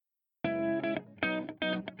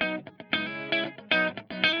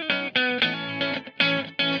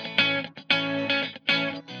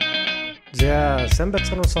За сайн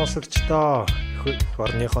бацхан сонсогчдоо их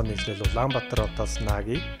орныхоо нийслэл Улаанбаатар хотоос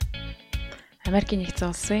Наги Америкийн нэгдсэн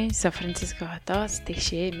улсын Сан Франциско хотоос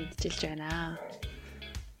тэгшээ мэдчилж байна.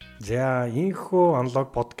 За инхүү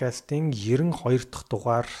аналог подкастын 92 дахь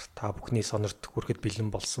дугаар та бүхний сонирт хүрэхэд бэлэн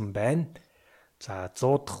болсон байна. За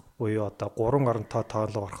 100 дахь буюу одоо 3 оронтой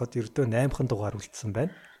тоолго ороход ердөө 8хан дугаар үлдсэн байна.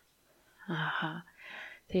 Ааха.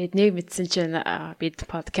 Тэгээд нэг мэдсэн чинь бид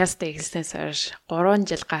подкаст эхэлснээс хойш 3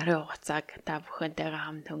 жил гарын хугацааг та бүхэнтэйгээ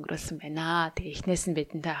хамт өнгөрүүлсэн байна. Тэгээд эхнээс нь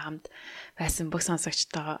бидэнтэй хамт байсан бүх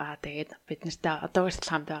сонсогчдоо тэгээд бид нартай одоо хүртэл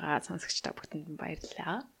хамт байгаа сонсогчдоо бүгдэнд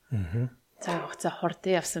баярлалаа. За хугацаа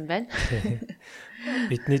хурдан явсан байна.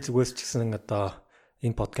 Бидний зүгээс ч гэсэн одоо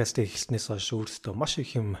энэ подкастыг эхэлснээс хойш өөрсдөө маш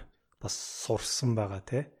их юм бас сурсан байгаа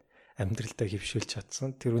тий. Амьдралдаа хөвшүүлж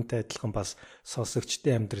чадсан. Тэрүүнтэй адилхан бас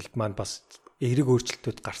сонсогчдын амьдралд маань бас эерэг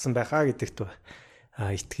өөрчлөлтүүд гарсан байхаа гэдэгт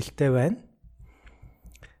итгэлтэй байна.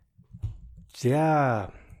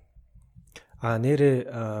 За нэрээ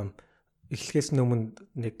эхлэхээс өмнө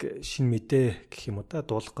нэг шин мэдээ гэх юм уу та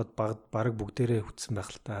дуулах гээд баг бүгдээрээ хүтсэн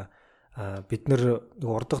байх л та. Бид нар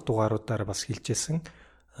урдах дугааруудаар бас хэлжсэн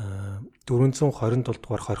 427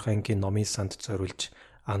 дугаар хорих ангийн номын санд зориулж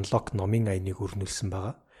unlock номын аяныг өрнүүлсэн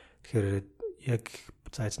байгаа. Тэгэхээр яг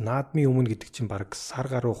наадмын өмнө гэдэг чинь баг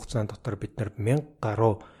сар гаруй хугацаанд дотор бид нар 1000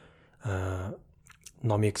 гаруй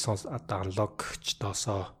номыг одоо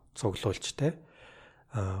unlock-чдоосоо цуглуулж те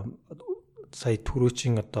сая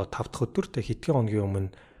түрүүчийн одоо 5 дахь өдөрт хэдхэн хоногийн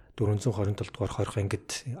өмнө 427 дугаар хорих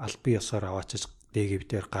ангид албан ёсоор аваачиж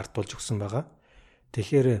дээгвдээр гардуулж өгсөн байгаа.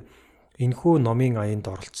 Тэгэхээр энэхүү номын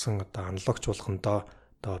аянд оролцсон одоо unlock-чуулгандоо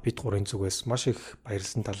одоо бид гурийн зүгээс маш их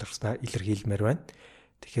баярлсан талархснаа илэрхийлмээр байна.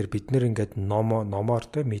 Тэгэхээр бид нэр ингээд номоор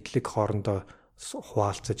те мэдлэг хоорондоо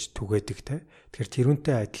хуваалцаж түгээдэг те. Тэгэхээр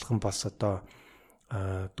тэрүүнтэй адилхан бас одоо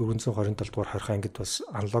 427 дугаар хорих ангид бас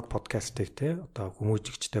аналог подкастыг те одоо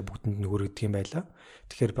хүмүүжигчтэй бүгдэнд нь хүргэдэг юм байла.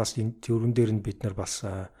 Тэгэхээр бас энэ тэрүүн дээр нь бид нар бас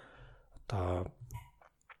одоо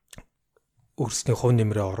өөрсдийн хувь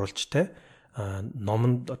нэмрээ оруулж те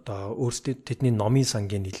номонд одоо өөрсдийн тэдний номын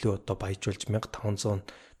сангийн илүү одоо баяжуулж 1500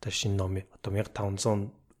 одоо шинэ ном одоо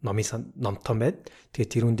 1500 номтой байна.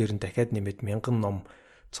 Тэгээ тэрүүн дээр нь дахиад нэмээд 1000 ном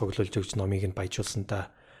цуглуулж өгч номыг нь баяжуулсандаа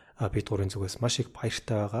бид гурийн зүгээс маш их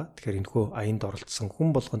баяртай байгаа. Тэгэхээр энэхүү аянд оролцсон хүн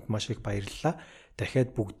болгонд маш их баярлалаа.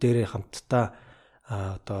 Дахиад бүгдээрээ хамтдаа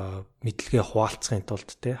одоо мэдлэгээ хуваалцахын тулд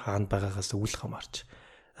те хаана байгаагаас үл хамаарч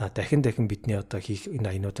дахин бидний одоо хийх энэ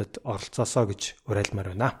аянуудад оролцоосоо гэж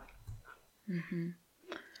уриалмаар байна.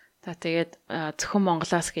 За тэгээд зөвхөн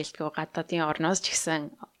Монголоос гэлтгүй гадаадын орноос ч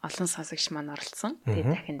гэсэн олон сонсогч маань оролцсон.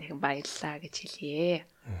 Тэгээд дахин баярлалаа гэж хэлье.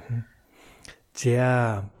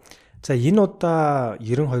 За энэ удаа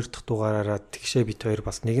 92 дахь дугаараараа тэгшээ бит хоёр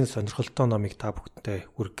бас нэгэн сонирхолтой номыг та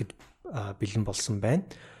бүхэндээ хүргэхэд бэлэн болсон байна.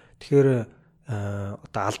 Тэгэхээр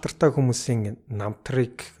одоо алдартай хүмүүсийн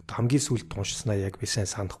намтрыг хамгийн сүүлд уншснаа яг би сайн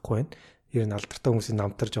санахгүй байна. Ер нь алдартай хүмүүсийн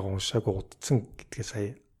намтар жоохон уншаагүй удцсан гэдгээ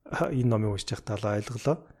сая энэ номыг уншиж байхдаа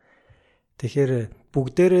ойлголоо. Тэгэхээр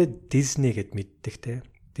бүгдээрээ Disney гэд мэддэг те.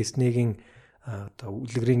 Disney-гийн одоо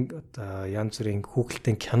үлгэрийн одоо янз бүрийн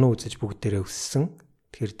хүүхэлдэйн кино үзэж бүгдээрээ өссөн.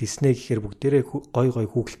 Тэгэхээр Disney гэхээр бүгдээрээ гой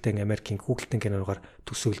хүүхэлдэйн Америкийн хүүхэлдэйн киноноор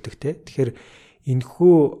төсөөлдөг те. Тэгэхээр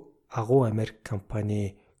энэхүү агуу Америк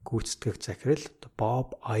компани гүйцэтгэх захирал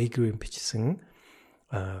Bob Iger бичсэн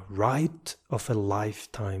Ride of a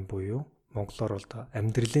Lifetime буюу монголоор бол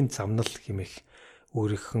амьдралын замнал хэмээх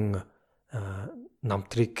өөрийнх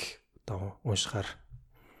намтрыг одоо уншихаар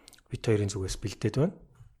бит хоёрын зүгээс бэлдээд байна.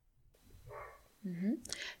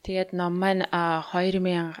 Тэгээд ном маань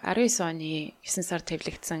 2019 оны 9 сард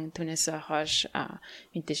хэвлэгдсэн. Түүнээс хойш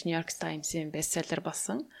мэдээж New York Times-ийн бестселлер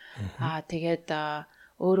болсон. Тэгээд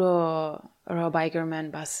өөрөө Rob Iger маань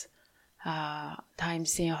бас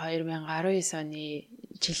Times-ийн 2019 оны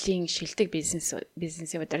жилийн шилдэг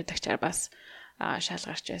бизнесийн удирдагчаар бас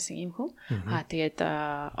шалгарч байсан юм хүн. Тэгээд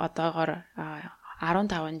одоогоор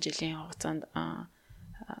 15 жилийн хугацаанд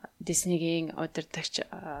Disney-гийн удирдагч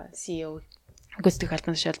CEO гүйцэтгэх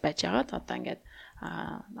албан тушаал байж байгаад одоо ингээд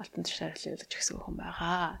албан тушаалыг өгч гисэн хүн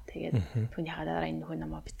байгаа. Тэгээд түүнийхээ дараа энэ хүн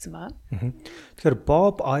намаа бичсэн байгаа. Тэгэхээр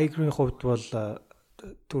Bob Iger-ийн хувьд бол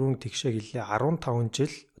түрүүн тэгшээ хэлээ 15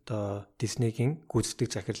 жил одоо Disney-гийн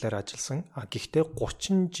гүйцэтгэх захирлаар ажилласан. Гэхдээ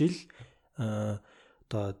 30 жил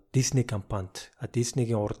одоо Disney компанид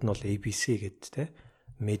Disney-гийн урд нь бол ABC гэдэг те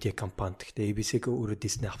медиа компанид. Гэхдээ ABC-г өөрөө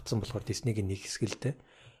Disney авцсан болохоор Disney-гийн нэг хэсэг л те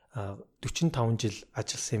 45 жил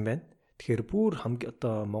ажилласан юм байна. Тэгэхээр бүр хамгийн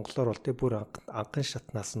одоо монголоор бол те бүр анхан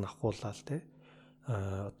шатнаас нь ахуулаад те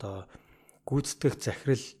одоо гүйцэтгэх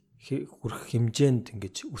захирал хүрэх хэмжээнд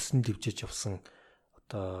ингэж өсөн дэвжиж явсан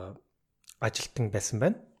одоо ажилтан байсан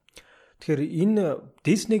байна. Тэгэхээр энэ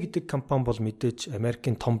Disney гэдэг компани бол мэдээж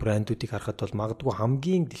Америкийн том брэндүүдийг харахад бол магадгүй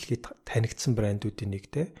хамгийн дэлхийд танигдсан брэндүүдийн нэг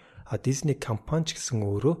те. Disney компани ч гэсэн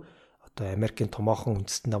өөрөө одоо Америкийн томоохон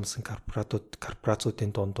үндэстэн намсан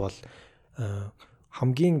корпорациудын дунд бол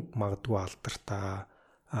хамгийн магадгүй алдартай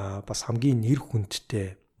бас хамгийн нэр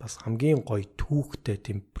хүндтэй бас хамгийн гоё түүхтэй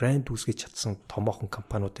тийм брэнд үүсгэж чадсан томоохон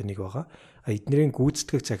компаниудын нэг байгаа. Эднэрийн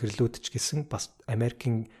гүйцэтгэх захирлууд ч гэсэн бас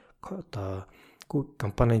Америкийн одоо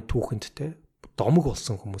компанийн түүхэнд те домог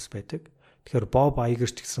болсон хүмүүс байдаг. Тэгэхээр Боб Айгер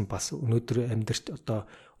ч гэсэн бас өнөөдөр амьдарч одоо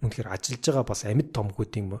үнэхээр ажиллаж байгаа бас амьд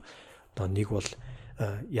томгуудын одоо нэг бол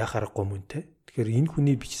яхаарахгүй мөн те. Тэгэхээр энэ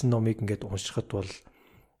хүний бичсэн номыг ингээд уншихад бол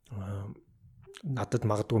надад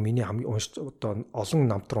магадгүй миний хамгийн одоо олон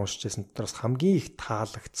намтран уншиж байсан дотроос хамгийн их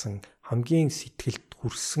таалагдсан, хамгийн сэтгэлд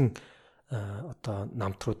хүрсэн одоо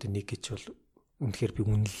намтруудын нэг гэж бол үнэхээр би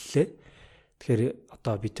үнэллээ. Тэгэхээр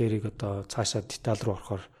одоо би тэрийг одоо цаашаа деталь руу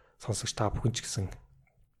орохоор сонсогч та бүхэн ч гэсэн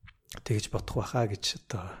тэгж бодох байхаа гэж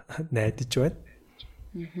одоо найдаж байна.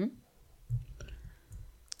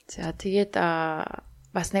 За тэгээд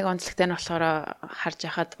бас нэг онцлогтой нь болохоор харж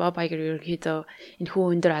яхад Bob Iger ерөнхийдөө энэ хүү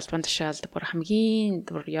өндөр албан тушаалд бүр хамгийн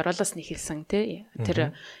ёроолоос нь эхэлсэн тий.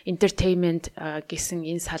 Тэр entertainment гэсэн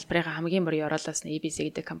энэ салбарынхаа хамгийн бүр ёроолоос нь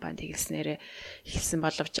ABC гэдэг компанид эхэлсэн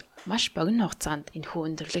боловч маш богино хугацаанд энэ хүү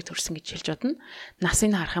өндөрлөг төрсөн гэж хэлж бодно.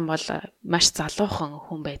 Насыг харах юм бол маш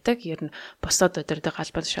залуухан хүн байдаг. Ер нь бусад өдөрдөг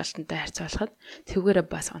албан тушаалтантай харьцуулахад тэгвэрээ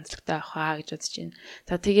бас онцлогтой байхаа гэж бодож байна.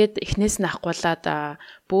 За тэгээд эхнээс нь ахгуулаад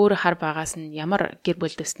бүр хар багаас нь ямар гэр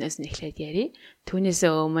бүл төснөөс нь эхлээд ярий. Түүнээс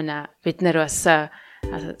өмнө бид нар бас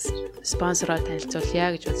спонсороо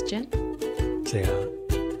танилцуулъя гэж бодож байна. За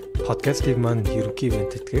подкастыг маань ерөнхий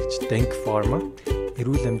ивент тэтгэгч Denk Pharma,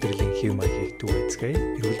 эрүүл амьдралын хэв маягийг дүүцгээе.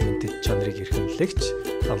 Эрүүл мэндэд чанарыг эрхэмлэгч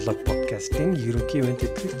Unlock подкастын ерөнхий ивент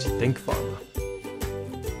тэтгэгч Denk Pharma.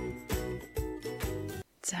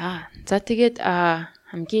 За тэгээд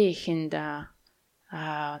хамгийн ихэнд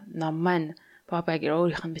ном маань Bob Iger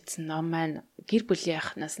өөрийнх нь бичсэн ном маань гэр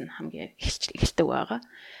бүлийнхнаас нь хамгийн эхэлдэг байгаа.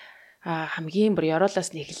 Хамгийн бүр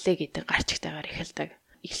ёроолоос нь эхэллээ гэдэг гарч ихтэйгээр эхэлдэг.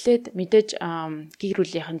 Эхлээд мэдээж гэр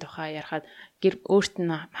бүлийнхэн тухай ярихад гэр өөрт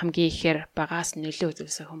нь хамгийн ихээр багаас нөлөө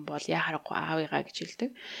үзүүлсэн хүн бол яхахгүй аавыгаа гэж хэлдэг.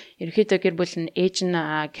 Ерөнхийдөө гэр бүл нь ээж нь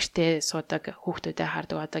гэртээ суудаг, хүүхдүүдэд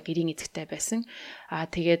хардаг, одоо гэрийн эзэгтэй байсан.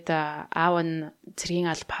 Тэгээд аав нь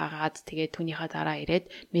цэргийн алба хаагаад тэгээд түүнийхээ дараа ирээд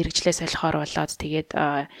мэрэгчлээ солихоор болоод тэгээд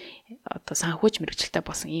одоо санхүүч мэрэгчлээ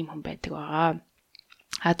болсон ийм хүн байдаг байгаа.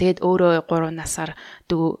 Тэгээд өөрөө 3 насаар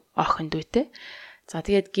дүү охин дүүтэй. За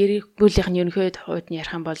тэгээд гэр бүлийнх нь ерөнхийдөө хувьд нь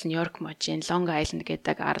ярих юм бол Нью-Йорк мужийн Long Island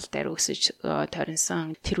гэдэг арал дээр өсөж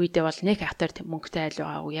тойрнсон. Тэр үедээ бол нэг хахтар мөнгөтэй айл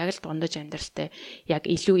байгаагүй. Яг л дундаж амьдралтай яг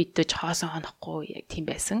илүү идэж хоосон хонохгүй яг тийм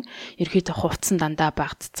байсан. Ерөнхийдөө хувцсан дандаа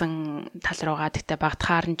багтцсан тал руугаа тэгтээ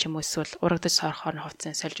багтахаар нь ч юм уу эсвэл урагдаж сорохоор нь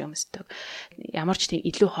хувцсан сольж өмсдөг. Ямар ч тийм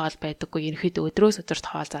илүү хоол байдаггүй. Ерөнхийдөө өдрөөс өдөрт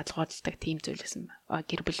хоол задлгуудалдаг тийм зүйл байсан.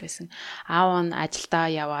 Гэр бүл байсан. Аав нь ажилдаа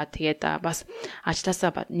яваа. Тэгээд бас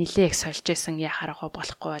ажлаасаа нилээ их сольж исэн яхаар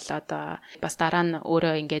болохгүй болоод бас дараа нь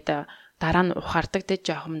өөрөө ингээд дараа нь ухаардаг те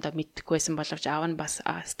жоохомдоо мэддэггүйсэн боловч аав нь бас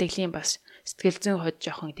сэтгэлийн бас сэтгэл зүйн хувьд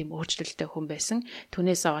жоохон тийм өөрчлөлттэй хүн байсан.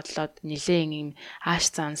 Түүнээс бодлоод нилээн юм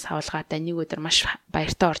ааш цаан савлгаатай нэг өдөр маш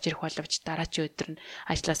баяртай орж ирэх боловч дараагийн өдөр нь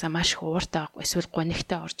ажилласаа маш хууртай эсвэл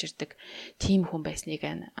гонигтай орж ирдэг тийм хүн байсныг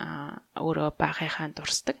өөрөө багийнхаа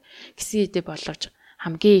дурсдаг. Гэсэн хэдий боловч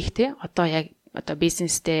хамгийн их те одоо яг одоо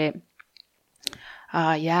бизнестэй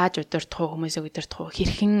яаж удирдах уу хүмүүсээ удирдах уу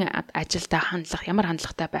хэрхэн ажилдаа хандлах ямар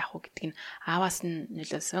хандлагатай байх уу гэдгийг ааваас нь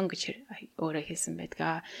нөлөөсөн гэж өөрөө хэлсэн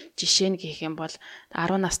байдаг. Жишээ нь гэх юм бол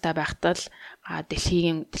 10 настай байхдаа л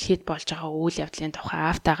дэлхийд болж байгаа үйл явдлын тухай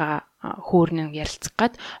аавтайгаа хөөрнөн ярилцах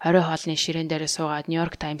гад орой хоолны ширээн дээр суугаад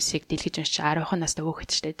Нью-Йорк Таймсыг дэлгэж уншиж 10 настай хөөхөд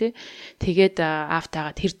штэ тий. Тэгээд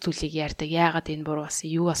аавтайгаа тэр зүйлийг ярьдаг. Яагаад энэ буруу болсон,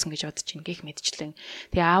 юу болсон гэж бодож ин гэх мэдчлэн.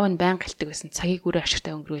 Тэгээ аав нь байнга хэлдэг байсан. Цагийг үрээ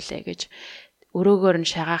ашигтай өнгөрүүлээ гэж. Өрөөгөөр нь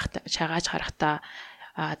шагааж харахтаа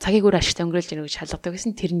цагийг өөр ашигтай өнгөрүүлж гэнэ гэж шалгадаг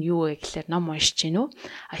гэсэн. Тэр нь юу вэ гэхээр ном уншиж гэнэ үү?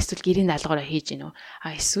 Эсвэл гэрийн даалгавраа хийж гэнэ үү?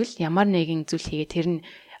 Эсвэл ямар нэгэн зүйл хийгээ тэр нь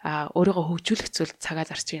өөрийгөө хөгжүүлэх зүйл цагаа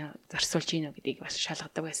зарцуулж гэнэ үү гэдгийг бас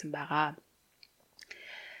шалгадаг байсан байгаа.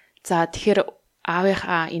 За тэгэхээр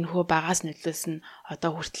аавынхаа энэ хөө багаас нөлөөс нь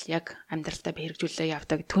одоо хүртэл яг амьдралдаа би хэрэгжүүлээ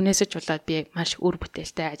явдаг. Түүнээс ч болоод би маш үр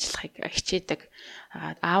бүтээлтэй ажиллахыг хичээдэг.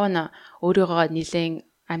 Аав нь өөрийгөө нэлээд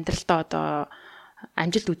амьдралдаа одоо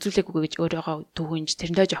амжилт үзүүлээгүй гэж өөрийгөө түүхэнж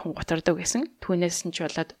тэрэндээ жоохон готордог байсан. Түүнээс нь ч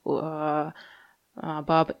болоод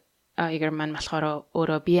Bob Iger маань болохоор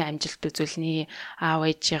өөрөө би амжилт үзүүлнэ. Аав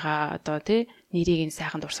ээжигээ одоо тий нэрийг нь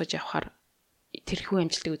сайхан дурсаж явахаар тэрхүү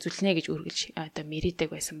амжилтыг үзүүлнэ гэж үргэлж одоо мэрийдэг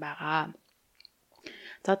байсан байгаа.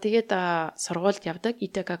 За тэгээд сургуульд явдаг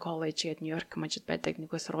Ithaca College гэдэг Нью-Йорк мужид байдаг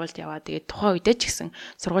нэгөө сургуульд яваа. Тэгээд тухайн үедээ ч гэсэн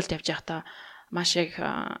сургуульд явж байхдаа маш их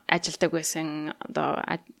ажилдаг байсан. Одоо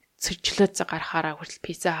цэцлөөц гарахаараа хүртэл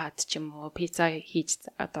пицца хат ч юм уу пицца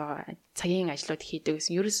хийж одоо цагийн ажлууд хийдэг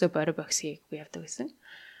гэсэн. Ерөөсөө бороо бокс хийгээгүй явдаг гэсэн.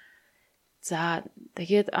 За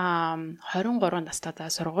тэгээд 23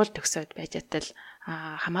 настайдаа сургууль төгсөөд байж атал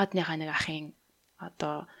хамаатныхаа нэг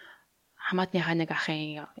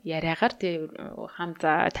ахын яриагаар тэг хамт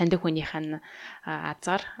таньдаг хүнийх нь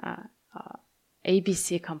азар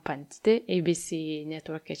ABC компанид те ABC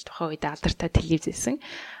network гэж тухайн үед алдартай телевиз байсан.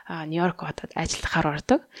 Нью-Йорк хотод ажиллахаар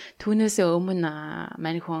ордог. Түүнээс өмнө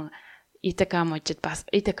мань хүн Ithaca мужид бас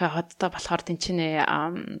Ithaca хоттой болохоор тэнцэнэ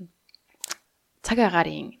цаг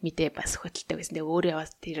агарын мэдээ бас хөтэлдэг байсан. Тэгээ өөрөө бас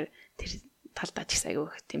тэр талдаа ч их аягүй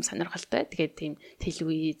тийм сонирхолтой. Тэгээд тийм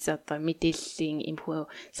телевиз одоо мэдээллийн эмхүү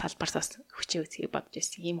салбартаас хүчээ үзхийг бодож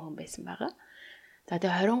байсан юм хүн байсан байгаа. За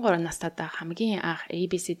тэгээ 23 настайдаа хамгийн анх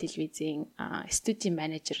ABC телевизийн студийн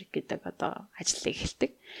менежер гэдэг одоо ажлыг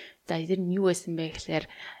эхэлдэг. За энэ нь юу байсан бэ гэхээр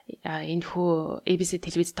энэ хөө ABC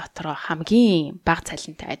телевиз дотор хамгийн бага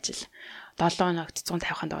цалинтай ажил 7 өнөөгт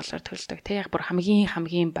 $150 төлдөг. Тэг яг бүр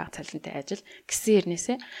хамгийн бага цалинтай ажил гэсэн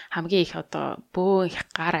хэрнээсээ хамгийн их одоо бөө их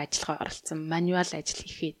гар ажиллагаа оролцсон мануал ажил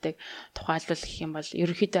хийдэг. Тухайлбал гэх юм бол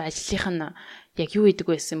ерөнхийдөө ажлынх нь яг юу хийдэг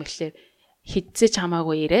байсан бэ гэхээр хидцээч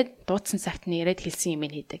хамаагүй ирээд дуудсан цагт нь ирээд хэлсэн юм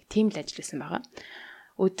хийдэг. Тийм л ажил байсан байгаа.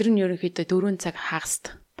 Өдөр нь ерөнхийдөө 4 цаг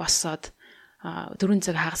хагаст босоод 4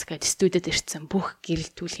 цаг хагас гээд студид ирсэн бүх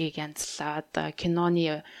гэрэлтүүлгийг янзлаад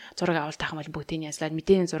киноны зураг авалт авах юм бол бүгдийг янзлаад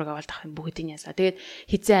мэдээний зураг авалт авах юм бүгдийг янзлаад тэгээд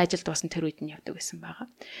хизээ ажил дуусна тэр үед нь явдаг гэсэн байгаа.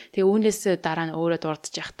 Тэгээ үүнээс дараа нь өөрөө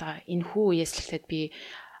дурдж явахдаа энэ хүү үеэслэхэд би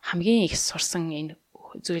хамгийн их сурсан энэ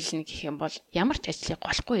зүйл нь гэх юм бол ямар ч ажлыг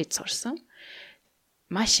голохгүй хийж сурсан.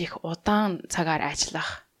 Маш их удаан цагаар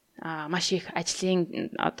ажиллах, маш их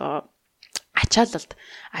ажлын одоо ачаалалд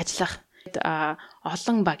ажиллах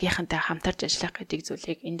олон багийнхантай хамтарч ажиллах гэдэг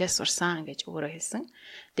зүйлийг эндээс сурсан гэж өөрөө хэлсэн.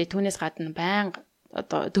 Тэгээ түүнээс гадна байнга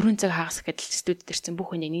одоо 4 цаг хагас гэдэл студид ирсэн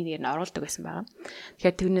бүх хүнийг нэг нэгээр нь оруулдаг байсан байгаа.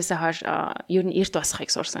 Тэгэхээр тэрнээсээ хойш ер нь эрт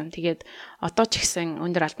басахыг сурсан. Тэгээд одоо ч ихсэн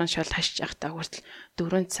өндөр албан тушаалд хашиж явахдаа хүртэл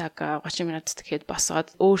 4 цаг 30 минут тэгэхэд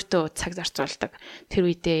босоод өөртөө цаг зарцуулдаг. Тэр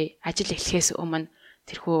үедээ ажил эхлэхээс өмнө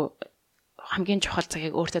тэрхүү хамгийн чухал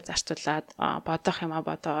цагийг өөртөө зарцуулаад бодох юмаа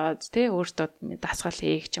бодоод тий өөртөө дасгал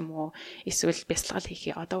хийх ч юм уу эсвэл бясалгал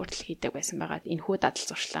хийхээ одоо хүртэл хийдэг байсан байгаа. Энэ хүү дадал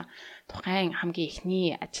зуршлаа. Тухайн хамгийн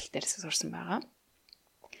ихний ажил дээрээс сурсан байгаа.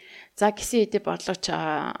 За гисэн хэдий бодлооч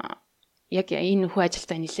яг энэ хүү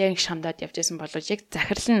ажилдаа нэлээд шамдаад явж байсан боловч яг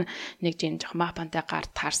захирал нь нэг жин жоох мапантай гар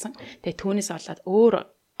таарсан. Тэгээ түүнээс болоод өөр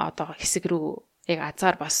одоо хэсэг рүү яг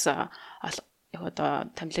азар бас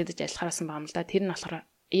одоо томилогдож ажиллахаарсан байгаа юм л да. Тэр нь болохоор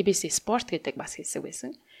ABC Sport гэдэг бас хэсэг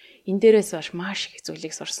байсан. Энэ дээрээс бас маш их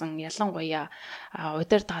зүйлийг сурсан. Ялангуяа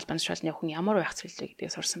удирдах албан тушаалны хүн ямар байх зүйлээ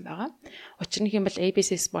гэдгийг сурсан байгаа. Учир нь юм бол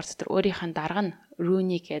ABC Sport дээр өөрийнх нь дарга нь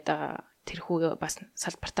Rooney гэдэг тэрхүү бас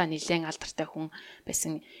салбартаа нэлээд алдартай хүн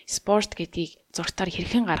байсан. Спорт гэдгийг зургатаар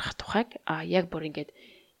хэрхэн гаргах тухайг яг бүр ингээд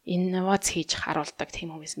инновац хийж харуулдаг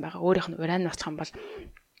тийм хүн байсан байгаа. Өөрийнх нь уран нутх юм бол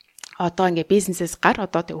одоо ингээ бизнесээс гар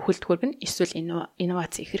одоо тэ өхөлт хөргөн эсвэл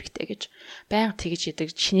инновац их хэрэгтэй гэж байнга тэгж яадаг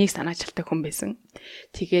шинийг санаачилдаг хүн байсан.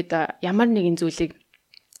 Тэгээд ямар нэгэн зүйлийг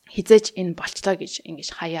хизээч энэ болчлоо гэж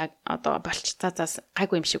ингэж хаяаг одоо болцоозаас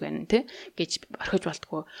гайгүй юм шиг байна те гэж орхиж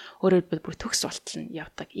болтгоо өөрөө бүр төгс болтол нь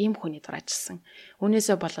явдаг ийм хүний дор ажилласан.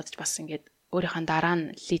 Үүнээсээ болоод ч бас ингээд өөрийнхөө дараа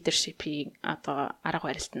нь лидершипийг одоо арга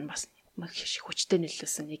барилт нь бас хүчтэй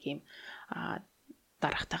нөлөөлсөн нэг ийм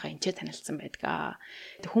дарагтайгаа энчээ танилцсан байдаг.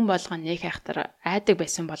 Хүн болгоно нэг хайхтар айдаг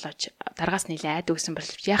байсан боловч дараагаас нэлээ айдаг гэсэн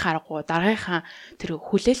боловч яхаарахгүй дараагийнхаа тэр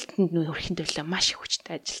хүлээлтэнд нүрхэн төлөө маш их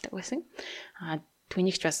хүчтэй ажилладаг байсан.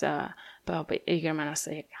 Түүнийгч бас Bob Igerman-аас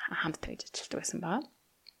хамт байж ажилладаг байсан байгаа.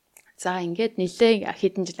 За ингээд нэлээ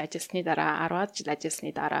хэдэн жил ажилласны дараа 10 жил ажилласны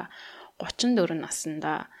дараа 34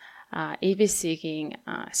 наснда ABC-гийн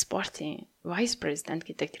спортын vice president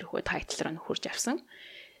гэдэг тэрхүү тайтлаар нь хурж авсан.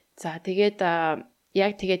 За тэгээд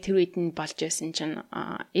яг тэгээд тэр үед нь болж байсан чинь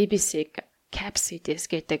ABC Caps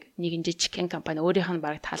гэдэг нэгэн жижигхэн компани өөрийнх нь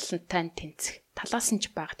баг талантай тэнцэх талаас нь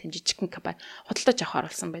ч баг тийм жижигхэн компани худалдаж авах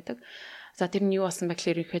оруулсан байдаг. За тэр нь юу болсон бэ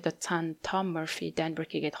гэхээр ихэд цаана Tom Murphy, Dan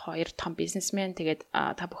Burke гэдэг хоёр том бизнесмен тэгээд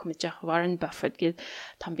та бүхэн мэдж байгаа Warren Buffett гэдэг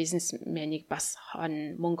том бизнесменийг бас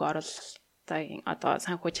мөнгө оруулалтын одоо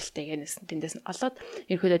санхүүжилттэйгээ тэндээс нь олоод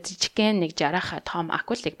ихэд жижигхэн нэг жараха том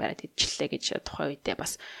акулыг бариад идчихлээ гэж тухайн үедээ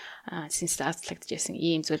бас сенсацлагдчихсэн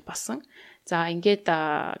ийм зүйл болсон. За ингээд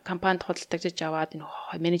компанид худалдаж аваад энэ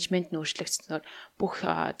менежмент нөөцлөгдснөөр бүх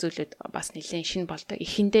зүйлүүд бас нэлээд шинэ болдог.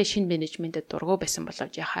 Эхэндээ шинэ менежментэд дургу байсан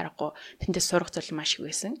боловч яхаарахгүй тэндээс сурах зүйл маш их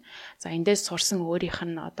байсан. За эндээс сурсан өөрийнх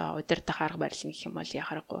нь одоо удирдах арга барил гэх юм бол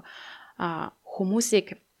яхаарахгүй хүмүүсд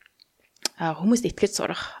итгэж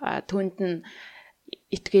сурах, түүнд нь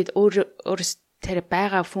итгээд тэр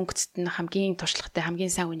байгаа функцэд нь хамгийн туршлагатай, хамгийн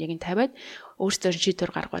сайн үнийг нь тавиад өөрсдөө шийдвэр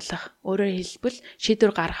гаргуулах. Өөрөөр хэлбэл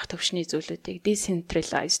шийдвэр гаргах төвшний зүйлүүдийг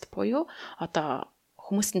decentralized буюу одоо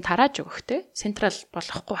хүмүүст нь тарааж өгөх те централ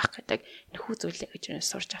болохгүй байх гэдэг нөхүү зүйлээ гэж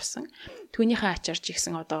сурч авсан. Түүнийхээ ачаар ч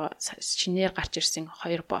ихсэн одоо шинээр гарч ирсэн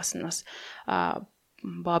хоёр босс нь бас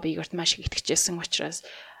Bob Igerт маш их итгэжсэн учраас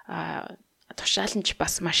тушааланч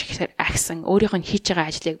бас маш их агсан. Өөрийнх нь хийж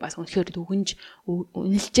байгаа ажлыг бас үнэхээр дүгнж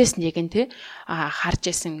үнэлжсэн яг нь те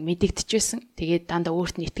харж исэн, мэдэгдэжсэн. Тэгээд дандаа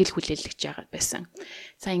өөрт нь итгэл хүлээлгэж байгаа байсан.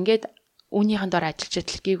 За ингээд үүнийхэн дор ажиллаж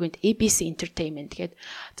дэлгийгэнд ABC Entertainment гэдэг.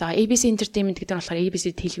 За ABC Entertainment гэдэг нь болохоор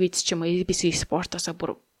ABC телевиз ч юм уу ABC Sport-оос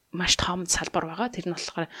бүр маш том салбар байгаа. Тэр нь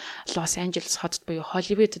болохоор Лос Анжелес хотод буюу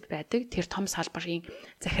Холливуудад байдаг. Тэр том салбарын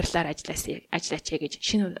захирлаар ажиллаач гэж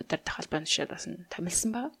шинэ удирдах холбооны шийдвэрс нь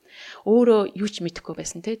томилсон байгаа. Өөрөө юу ч мэдэхгүй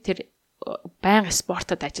байсан те. Тэр байнга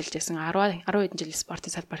спортод ажиллаж байсан. 10 хэдэн жил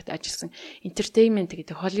спортын салбарт ажилласан. Entertainment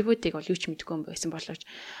гэдэг Холливуудыг бол юу ч мэдэхгүй байсан боловч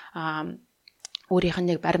өөрийнх нь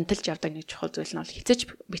нэг баримталж явдаг нэг чухал зүйл нь бол хязгаарч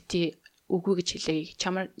бити үгүй гэж хэлээ.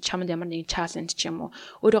 Чамд ямар нэгэн чаленж ч юм уу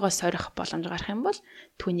өөрийгөө сорих боломж гарах юм бол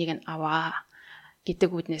түүнийг нь аваа гэдэг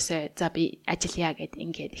үднээсээ за би ажиллая гэд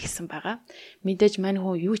ингээд ихсэн байгаа. Мэдээж мань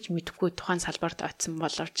хүн юу ч мэдэхгүй тухайн салбарт очсон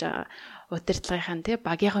боловч удирдлагын те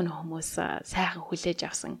багийнхан хүмүүс сайхан хүлээж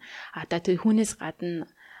авсан. Одоо түүнээс гадна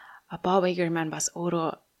Bob Iger маань бас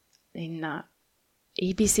өөрөө энэ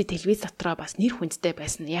ABC телевиз дотроо бас нэр хүндтэй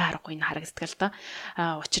байсан. Яарахгүй энэ харагддаг л да.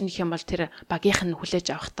 Учир нь юм бол тэр багийнх нь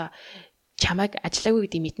хүлээж авахдаа чамайг ажиллаагүй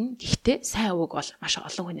гэдэг мэднэ. Гэхдээ сайн үг бол маш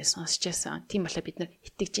олон хүнээс сонсч байсан. Тийм болохоор бид нар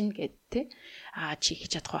итгэж гин гэд те. Чи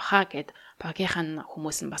хийж чадах байхаа гэд багийнхан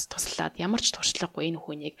хүмүүс нь бас туслаад ямар ч туршлагагүй энэ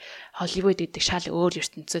хүнийг Холливуд гэдэг шал өөр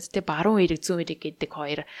ертөнцид те баруун эрэг зүүн эрэг гэдэг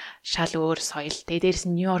хоёр шал өөр соёл. Тэгээ дээрээс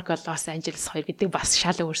нь Нью-Йорк, Лос Анжелес хоёр гэдэг бас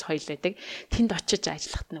шал өөр соёл байдаг. Тэнд очиж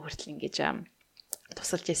ажиллахад нь хүртэл ингэж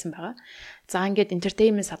тусалж исэн байгаа. За ингээд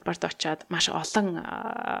entertainment салбарт очиад маш олон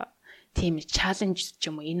тийм чаленж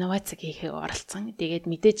ч юм уу инновац хийхээ оролцсон.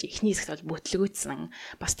 Тэгээд мэдээж эхний хэсэгт бол бүтлгүүцсэн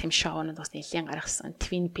бас тийм шоунууд бас нэлээд гаргасан.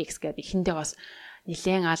 Twin Peaks гэдэг эхэндээ бас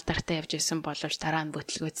нэлээд алдартай явж исэн боловч дараа нь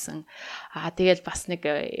бүтлгүүцсэн. Тэгээд бас нэг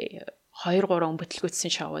 2-3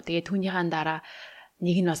 бүтлгүүцсэн шоу. Тэгээд түүнийхэн дараа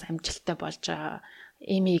нэг нь бас амжилттай болж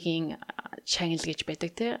Эмигийн шагнал гэж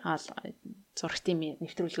байдаг тий. Зургтын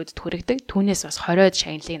нэвтрүүлгүүдэд хүрэгдэг. Түүнээс бас 20-од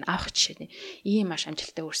шагналыг авах жишээ. Ийм маш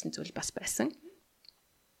амжилттай өрсөн зүйл бас байсан.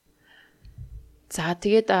 За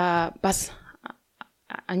тэгээд бас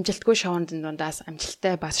амжилтгүй шоунд дундаас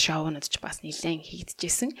амжилттай бас шоунууд ч бас нэлээд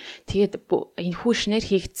хийгдэжсэн. Тэгээд энэ хүүшнээр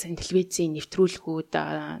хийгдсэн телевизийн нэвтрүүлгүүд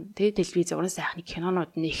тэгээд телевиз уран сайхны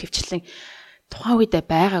кинонууд нь их хвчлэн тухайн үедээ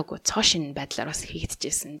байгаагүй цоо шинэ байдлаар бас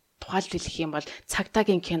хийгдэжсэн. Тухайлбал хэлэх юм бол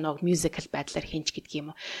цагдаагийн киног мюзикл байдлаар хийнч гэдэг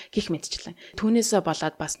юм уу гих мэдчлэн. Түүнээсээ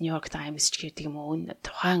болоод бас New York Times ч гэдэг юм уу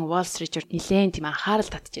тухайн Wall Street-ээр нэлээд тийм анхаарал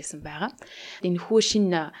татчихсан байгаа. Энэ хүү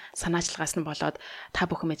шинэ санаачлагаас нь болоод та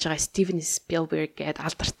бүхэн мэдж байгаа Steven Spielberg гэдэг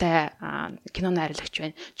алдартай кино найруулагч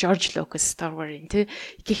байна. George Lucas Star Wars-ийн тий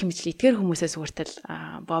гих мэтлээ эдгээр хүмүүсээс хүртэл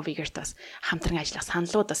Bob Iger-т бас хамтран ажиллах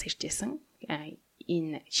саналууд бас ирж байсан.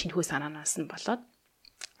 Энэ шинэхүү санаанаас нь болоод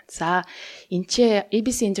за энэ ч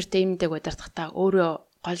ABC Entertainment-ийг удирдахдаа өөрөө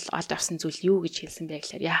гол олд авсан зүйл юу гэж хэлсэн бэ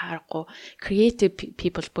гэхээр яхаарахгүй creative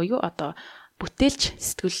people буюу одоо бүтээлч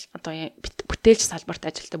сэтгэл одоо бүтээлч салбарт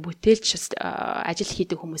ажилтдаг бүтээлч ажил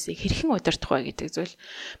хийдэг хүмүүсийг хэрхэн удирдах вэ гэдэг зүйл.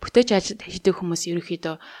 Бүтээж ажил хийдэг хүмүүс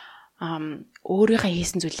ерөнхийдөө өөрийнхөө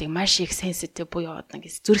хийсэн зүйлийг маш их sensitive буюу одоо ингэ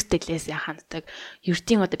зүрх сэтгэлээс ханддаг.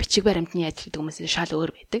 Ердийн одоо бичиг баримтны ажил гэдэг хүмүүсээс шал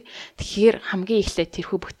өөр байдаг. Тэгэхээр хамгийн эхлээд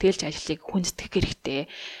тэрхүү бүтээлч ажлыг хүндэтгэх хэрэгтэй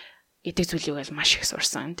гэдэг зүйлийг бол маш их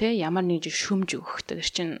сурсан тий. Ямар нэг шүмж өгөх тэр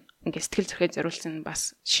чинь ингэ сэтгэл зүрхээ зориулсан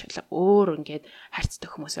бас өөр ингэ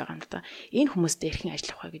харьцдаг хүмүүс байгаа юм л да. Энэ хүмүүстэй хэрхэн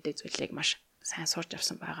ажиллах вэ гэдэг зүйлийг маш сайн сурч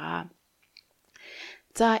авсан байгаа.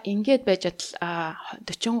 За ингээд байж атал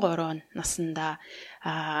 43 наснда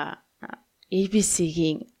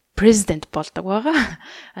ABC-гийн президент болдог байгаа.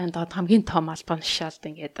 Энд хамгийн том албан тушаалд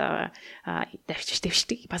ингээд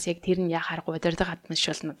давчдаг. Бас яг тэр нь яхааргүй удирдах албан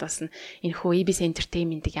тушаалнуудаас нь энэ хөө ABC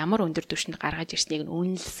Entertainment-ийг ямар өндөр түвшинд гаргаж ирснийг нь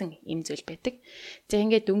үнэлсэн юм зүйл байдаг. За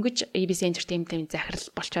ингээд дөнгөж ABC Entertainment-ийн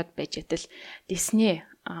захирал болчоод байж атал Disney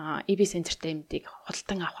ABC Entertainment-ийг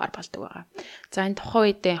худалдан авахар болдог байгаа. За энэ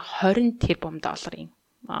тухайн үед $20 тэрбум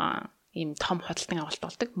ийм том худалдан авалт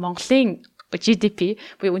болдог. Монголын GDP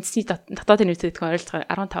буюу үндэсний дотоодын нөөцийн ойролцоогоор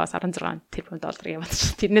 15-аас 16 тэрбум доллар юм байна.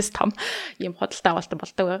 Тэрнээс том ийм худалдан авалт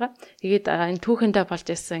болдог байгаа. Тэгээд энэ түүхэндээ болж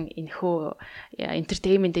исэн энэхүү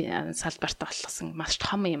entertainment салбарт болсон маш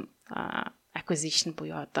том ийм acquisition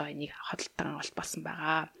буюу одоо энийг худалдан авалт болсон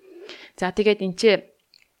байгаа. За тэгээд энэ ч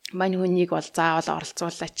мань хүнийг бол заавал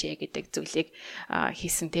оролцуулаач гэдэг зүйлийг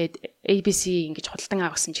хийсэн. Тэгээд ABC ингэж худалдан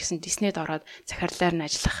авсан ч гэсэн Disney-д ороод захирлаар нь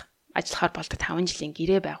ажиллахаар болдог 5 жилийн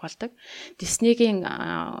гэрээ байгуулдаг. Disney-гийн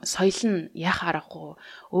соёл нь яах аргагүй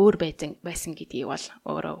өөр байсан гэдгийг бол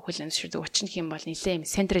өөрөө хүлээн зөвшөөрдөг. Учир нь хэм бол нэлээд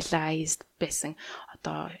centralized байсан.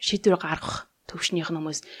 Одоо шийдвэр гаргах төвшнийх нь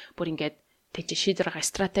хүмүүс бүр ингээд тэгж шийдвэр гаргах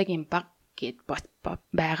стратегийн баг гэд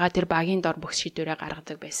байгаа. Тэр багийн дор бүх шийдвэрээ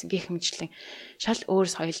гаргадаг байсан. Гэх мэтчлэн шал өөр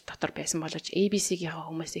соёл дотор байсан боловч ABC-гийнхаа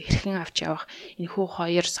хүмүүсийг хэрхэн авч явах, энэхүү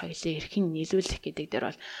хоёр соёлыг хэрхэн нийлүүлэх гэдэг дээр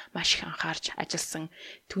бол маш их анхаарч ажилласан.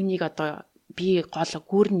 Түүнийг одоо би гол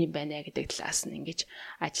гүүрний байна гэдэг талаас нь ингэж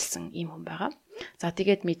ажилласан юм хүн байгаа. За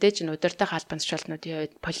тэгээд мэдээж өдөртэй халбансчлалтнуудын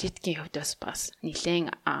хувьд политикийн хувьд бас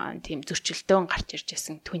нэлээд тийм зөрчилдөөн гарч ирж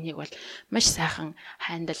байсан. Түүнийг бол маш сайхан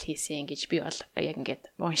хандл хийсэн гэж би бол яг ингээд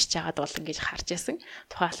уншиж байгаад бол ингэж харж байсан.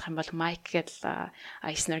 Тухайлах юм бол Майкл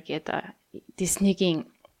Айснер гэдэг Disney-гийн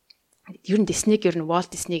ер нь Disney-г ер нь Walt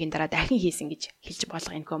Disney-гийн дараа дахин хийсэн гэж хэлж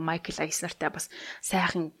болох энэ Майкл Айснертай бас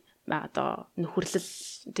сайхан одоо нөхөрлөл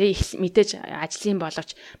мэдээж ажлын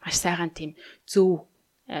боловч маш сайхан тийм зөв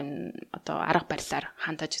одоо арга барилаар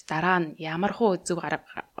хандаж дараа нь ямар хөө зөв арга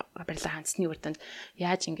барилаар хандсны үр дүнд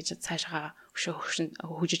яаж ингэж цаашаа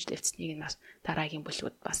хөгжиж дэвцнийг нь бас дараагийн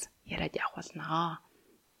бүлгүүд бас яриад явах болно.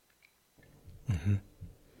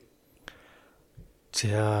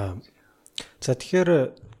 За тэгэхээр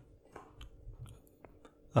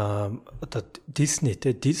одоо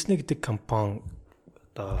Disney гэдэг компани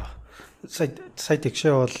одоо сая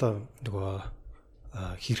тэгшээ бол нөгөө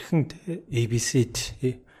хэрхэн ABC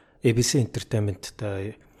Entertainment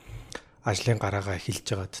ажлын гараагаа эхэлж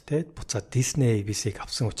байгаад те буцаад Disney ABC-г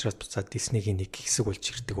авсан учраас буцаад Disney-гийн нэг хэсэг болж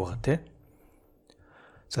ирдэг байгаа те.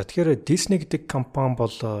 За тэгэхээр Disney гэдэг компани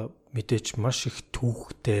бол мэдээж маш их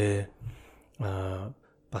түүхтэй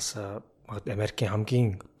бас Америкийн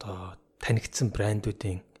хамгийн одоо танигдсан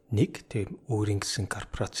брэндүүдийн нэг тийм өөрийн гэсэн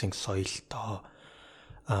корпорацийн соёлтой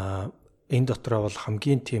энэ дотроо бол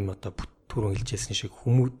хамгийн тийм одоо түрүүн хэлжсэн шиг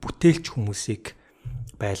бүтээлч хүмүүсийг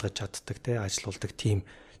байлгаж чаддаг те ажилуулдаг тийм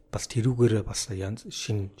бас тэрүүгээр бас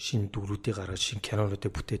шин дүрүүдийг гаргаж шин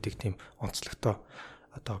кинонуудыг бүтээдэг тийм онцлогтой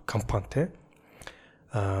одоо компани те.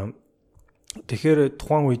 Тэгэхээр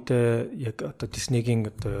тухайн үед яг одоо Disney-гийн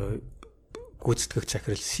одоо гүйцэтгэх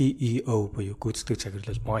захирал CEO буюу гүйцэтгэх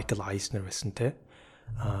захирал Michael Eisner байсан те.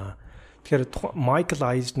 Тэгэхээр Michael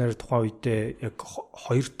Eisner тухайн үед яг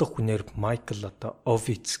хоёр дахь хүнээр Michael одоо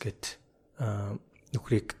Ovitz гэд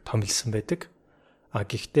нөхрийг томилсон байдаг.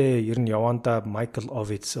 Гэхдээ ер нь яванда Michael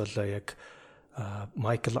Ovitz бол яг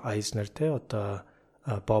Michael Eisner те одоо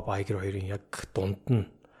Bob Iger хоёрын яг дунд нь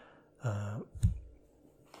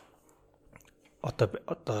одоо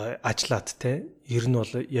ажиллаад те ер нь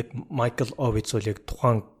бол яг Michael Ovitz бол яг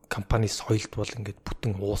тухайн компани соёлд бол ингээд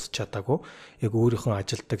бүтэн уусч чадаагүй. Яг өөрийнхөө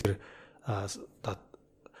ажилдаг одоо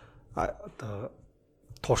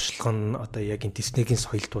туршлага нь одоо яг энэ Disney-гийн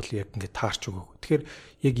соёлд бол яг ингээд таарч өгөөгүй. Тэгэхээр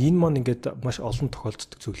яг энэ маань ингээд маш олон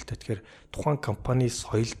тохиолддог зүйлтэй. Тэгэхээр тухайн компани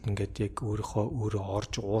соёлд ингээд яг өөрөө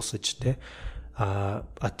орж уусаж те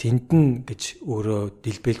тэнд нь гэж өөрөө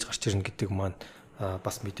дэлбэлж гарч ирнэ гэдэг маань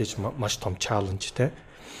бас мэдээж маш том чаленж те.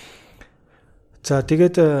 За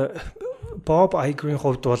тэгээд Bob Iger-ийн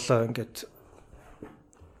хувьд бол ингээд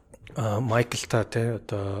Michael та те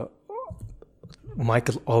одоо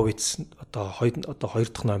Michael Ovitz одоо хоёр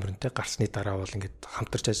дахь номерынтэй гарсны дараа бол ингээд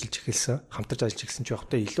хамтарч ажиллаж эхэлсэн. Хамтарч ажиллаж эхэлсэн ч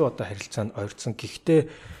явахтай илүү одоо харилцаа нь ойрцсон. Гэхдээ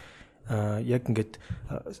яг ингээд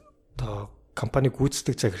одоо компани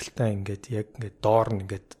гүйцэтгэх захиралтай ингээд яг ингээд доор нь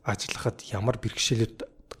ингээд ажиллахад ямар бэрхшээлүүд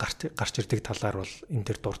гарч ирдэг талаар бол энэ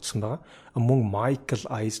дэр дурдсан байгаа. Мөн Michael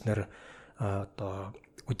Eisner одоо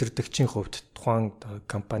удирдагчийн хувьд тухайн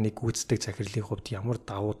компани гүйцэтгэх захирлын хувьд ямар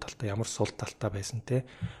давуу талтай, ямар сул талтай байсан те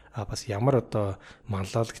бас ямар одоо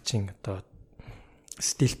манлайлагчийн одоо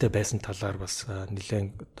стилтэй байсан талаар бас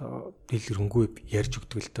нэлээд одоо дил хөрөнгөө ярьж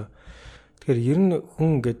өгдөг л дөө. Тэгэхээр ер нь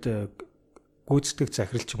хүн ингээд гүйцэтгэх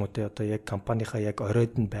захирал ч юм уу те одоо яг компанийхаа яг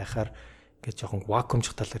оройд нь байхаар ингээд жоохон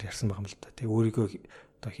вакуумжих талаар ярьсан байгаа юм л да. Тэгээ өөрийгөө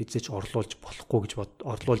одоо хизээч орлуулж болохгүй гэж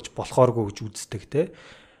орлуулж болохооргүй гэж үздэг те.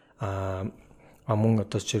 Мөн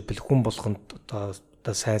одоо жишээлбэл хүн болгонд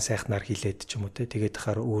одоо сайн сайхнаар хилээд ч юм уу те тэгээд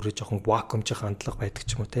хахаар өөрөө жоохон вакуумжих хандлага байдаг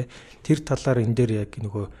ч юм уу те тэр талаар энэ дээр яг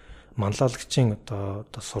нөгөө манлайлагчийн одоо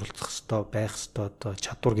суралцах ёстой, байх ёстой одоо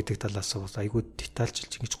чадвар гэдэг талаас бас айгүй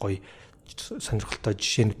детальчилж ингэж гоё сонирхолтой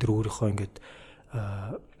жишээнүүдээр өөрийнхөө ингээд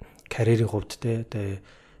карьерийн хувьд те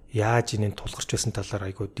яаж энэнд тулгарч байсан талаар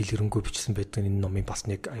айгүй дэлгэрэнгүй бичсэн байдаг энэ номын бас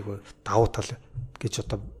нэг айгүй давуу тал гэж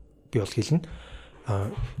одоо би бол хэлнэ.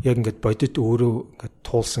 Яг ингээд бодит өөрөө ингээд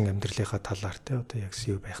туулсан амьдралынхаа талаар те одоо яг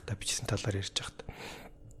юу байхдаа бичсэн талаар ярьж байхад.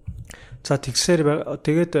 За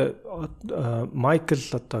тэгээд Майкл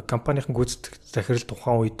одоо компанийн гүйцэтгэх захирал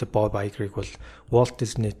тухайн үед Bob Iger-ыг бол Walt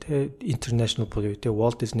Disney те International буюу те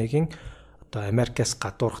Walt Disney-гийн одоо Америкаас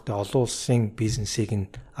гадуурхтай олон улсын бизнесийг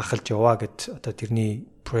нь ахалж яваа гэд одоо тэрний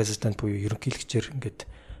президент буюу ерөнхийлөгчээр ингээд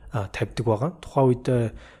тавьдаг байгаа. Тухайн үед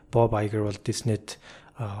Bob Iger бол Disney-д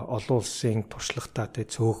олон улсын туршлагатай тэ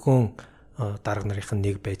цөөхөн дарга нарын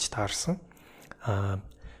нэг байж таарсан.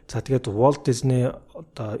 За тэгээд Walt Disney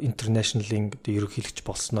одоо International-ийн ерөнхийлөгч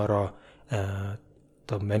болсноороо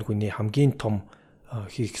одоо Маньгүний хамгийн том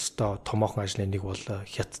хийх ёстой томоохон ажлын нэг бол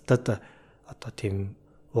Хятадд одоо тийм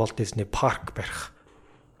Walt Disney Park барих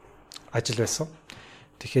ажил байсан.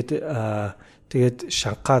 Тэгээд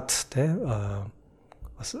Шанхайд те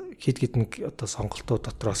бас хэд хэдэн одоо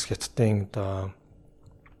сонголтууд дотроос Хятадын одоо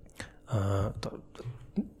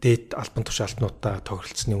дээд албан тушаалтнуудаа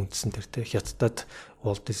тохиролцсны үндсэн дээр те Хятадд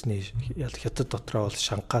Walt Disney Хятад дотроо бол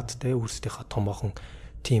Шанхайд те өөрсдийнхөө томоохон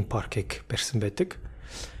тим паркийг барьсан байдаг.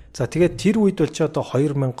 За тэгээд тэр үед бол ч одоо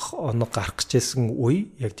 2000 он гарах гэжсэн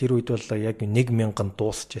үе яг тэр үед бол яг 1000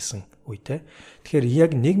 дуусч байсан үе те. Тэгэхээр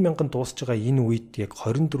яг 1000 дуусж байгаа энэ үед яг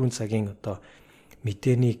 24 цагийн одоо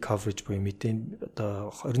мэдээний coverage буюу мэдээ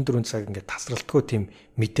одоо 24 цаг ингээд тасралтгүй тийм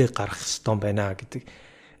мэдээ гарах ёстой байна гэдэг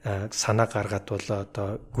санаа гаргаад бол одоо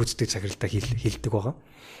гүйцэтгэх захиралтай хэлдэг байгаа.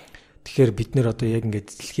 Тэгэхээр бид нэр одоо яг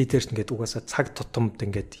ингээд дэлхий дээрс ингээд угаасаа цаг тутамд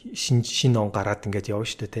ингээд шинэ он гараад ингээд явна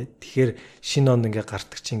шүү дээ. Тэгэхээр шинэ он ингээд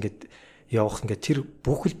гардаг чинь ингээд явах ингээд тэр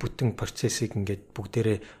бүхэл бүтэн процессыг ингээд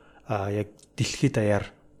бүгдээрээ яг дэлхий даяар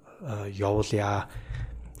явуулъя.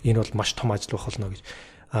 Энэ бол маш том ажил байх болно гэж.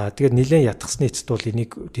 Тэгээд нэлээд ятгсны эцэд бол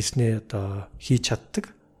энийг Disney одоо хийж чаддаг.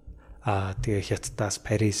 Тэгээ Хятадаас,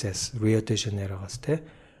 Парисаас, Рио де Жанейрогоос те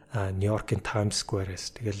Нью-Йоркийн Times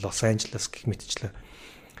Square-ээс тэгээд Лос Анжелес гэх мэтчлээ.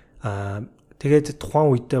 Тэгээд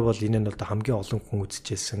тухайн үедээ бол энэ нь одоо хамгийн олон хүн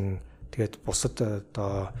үзчихсэн. Тэгээд бусад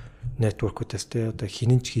одоо network-уудаас те одоо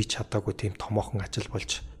хинэнч хийж чадаагүй тийм томоохон ажил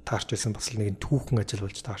болж таарч байсан. Бас нэг түүхэн ажил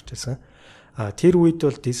болж таарч байсан. Тэр үед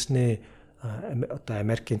бол Disney одоо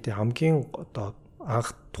Америкийн хамгийн одоо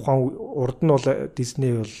анх тухайн урд нь бол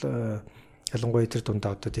Disney бол ялангуяа тэр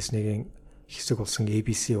дундаа одоо Disney-гийн хэсэг болсон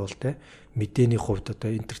ABC бол те мэдээний хувьд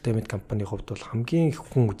одоо entertainment компанийн хувьд бол хамгийн их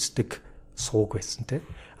хүн үздэг сууг байсан те.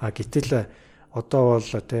 Гэтэл одоо бол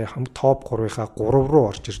те топ 3-ийнхаа 3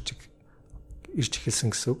 руу орж ирж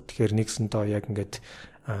эхэлсэн гэсэн үг. Тэгэхээр нэгсэндээ яг ингээд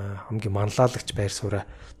хамгийн манлайлагч байр сууриа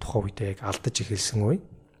тухайн үедээ яг алдаж эхэлсэн үе.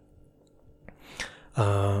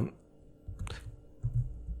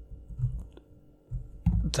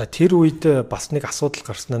 За тэр үед бас нэг асуудал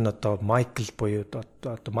гарсан нь одоо Майкл буюу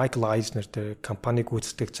одоо Майкл Айзнер тэр компаниг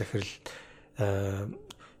гүйцэтгэх захирал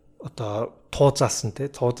одоо тууzaасан те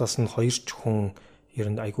тууzaas нь хоёр ч хүн ер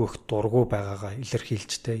нь айгүй их дургу байгаагаа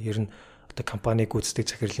илэрхийлж те ер нь одоо компаниг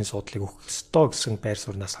гүйцэтгэх захирлын суудлыг өгөх ёстой гэсэн байр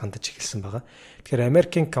сууриас хандаж эхэлсэн байгаа. Тэгэхээр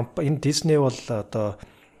Америкийн компани энэ Disney бол одоо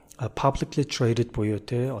publicly traded буюу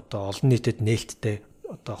те одоо олон нийтэд нээлттэй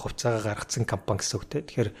одоо хувьцаагаа гаргацсан компани гэсэн үг те.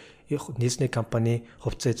 Тэгэхээр Disney компани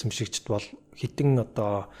хувьцаа эзэмшигчд бол хэдэн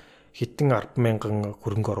 10,000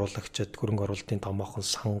 хөрөнгө оруулагчид хөрөнгө оруулалтын томоохон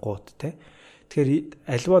сангууд те. Тэгэхээр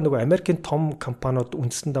альва нөгөө Америкийн том компаниуд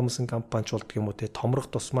үндсэн дамсан компанич болдго юм уу те томрох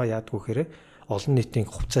тусмаа яадгүй хэрэг олон нийтийн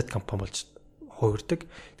хувьцаат компани болж хувирдаг.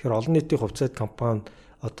 Тэгэхээр олон нийтийн хувьцаат компани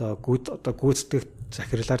одоо гүйцэтгэх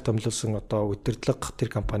захирлаар томилуулсан одоо удирдлага тэр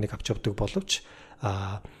компаниг авч явдаг боловч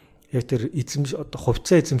яг тэр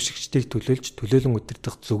хувьцаа эзэмшигчдийг төлөөлөн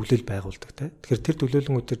удирдах зөвлөл байгуулдаг те. Тэгэхээр тэр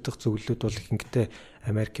төлөөлөн удирдах зөвлөлүүд бол ихэнхдээ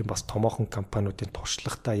Америкийн бас томоохон компаниудын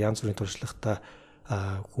туршлагатай, янз бүрийн туршлагатай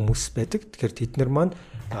хүмүүс байдаг. Тэгэхээр тэд нар маань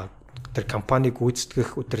тэр компаниг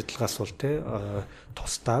гүйцэтгэх удирдлагаас бол те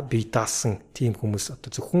тусдаа бие даасан тийм хүмүүс одоо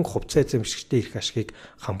зөвхөн хувьцаа эзэмшигчдийн эрх ашигыг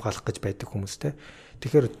хамгаалах гэж байдаг хүмүүс те.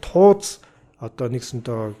 Тэгэхээр тууз одоо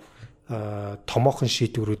нэгсэндээ томоохон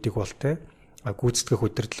шийдвэрүүдийг бол те гүйцэтгэх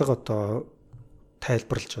удирдлага одоо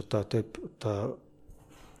тайлбарлаж одоо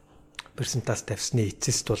персентаж тавьсны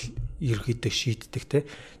эцэст бол ерөөдөө шийддэг те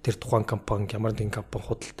тэр тухайн компани ямар нэгэн компани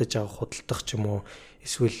худалдах ч юм уу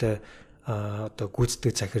эсвэл одоо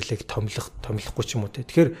гүйцэтгэх захирлыг томилохгүй ч юм уу те.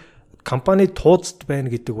 Тэгэхээр компани тууцд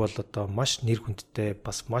байна гэдэг бол одоо маш нэр хүндтэй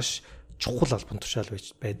бас маш чухал албан тушаал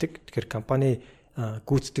байдаг. Тэгэхээр компани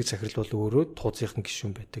гүйцэтгэх захирал бол өөрөө тууцынхан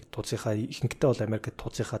гишүүн байдаг. Тууцынхаа ихэнхдээ бол Америкт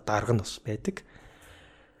тууцынхаа дарга нь бас байдаг.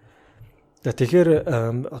 Тэгэхээр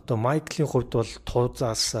одоо Майклийн хувьд бол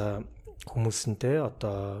тууцаас хүмүүсэнтэй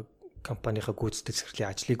одоо компанийнхаа гүйцэтгэх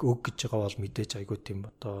захирлын ажлыг өг гэж байгаа бол мэдээж айгүй тийм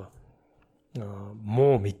одоо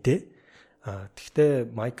муу мэдээ.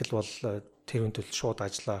 Тэгвэл Майкл бол тэр үндэл шууд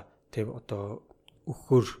ажиллаа тийм одоо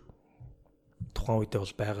өгөхөр тухайн үедээ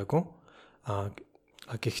бол байгаагүй.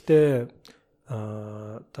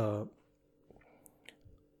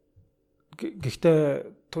 Гэхдээ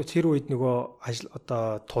тэр үед нөгөө ажил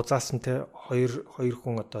одоо тузаасан те хоёр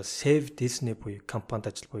хүн одоо Save Disney буюу компанид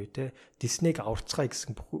ажил буюу те Disney-г аварцгаая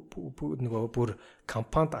гэсэн нөгөө бүр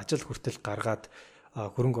компанид ажил хүртэл гаргаад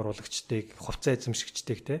хөрөнгө оруулагчдыг хувьцаа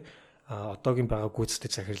эзэмшигчдийг те одоогийн байгаа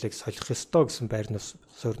гүйцэтгэх захирлыг солих ёстой гэсэн байрнаас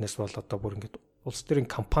суурнаас бол одоо бүр ингээд улс төрийн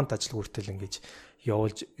компанид ажил хүртэл ингэж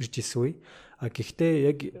явуулж ирж исэн үе. Гэхдээ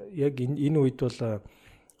яг энэ үед бол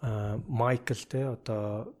Майкл те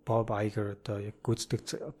одоо Боб Айгер одоо яг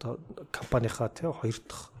гүйцэтгэх одоо компанийнхаа те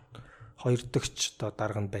хоёр дахьч одоо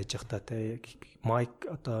дарга нь байж байгаа те яг Майк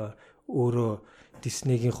одоо өөрөө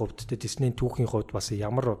Диснейгийн хувьд те Диснейн түүхийн хувьд бас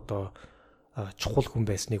ямар одоо чухал хүн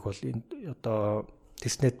байсныг бол одоо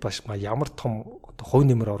Диснейд баш ямар том одоо хувь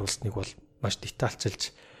нэмэр оруулсныг бол маш детальчилж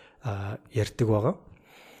ярьдаг байгаа.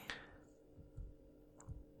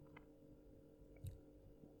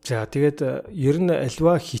 За тэгээд ер нь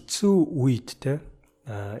альва хэцүү үед те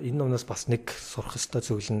энэ номноос бас нэг сурах ёстой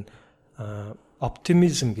зүйл нь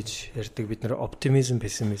оптимизм гэж ярьдаг. Бид нэр оптимизм,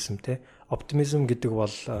 пессимизм те. Оптимизм гэдэг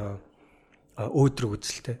бол өөдрөг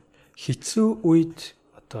үзэл те. Хэцүү үед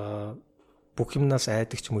одоо бүх юмнаас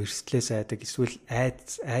айдаг ч юм уу, эрсдлээс айдаг, эсвэл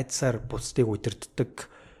айдсаар бусдыг удирддаг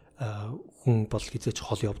хүн бол хизээч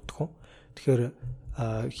хол явдаг. Тэгэхээр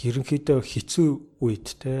ерөнхийдөө хэцүү үед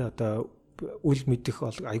те одоо үл мэдэх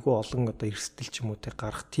айгүй олон одоо эрсдэл ч юм уу те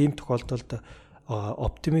гарах тийм тохиолдолд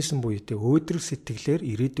оптимизм буюу те өөдрөг сэтгэлээр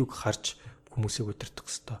ирээдүг харж хүмүүсийг удирдах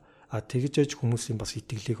хэрэгтэй. Тэгж яж хүмүүсийн бас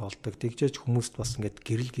итгэлийг олдог. Тэгж яж хүмүүст бас ингээд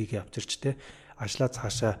гэрэл гээгээ авчирч те ажлаа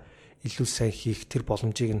цаашаа илүү сайн хийх тэр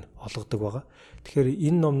боломжийг нь олгодог байгаа. Тэгэхээр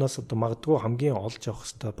энэ номноос одоо магадгүй хамгийн олж авах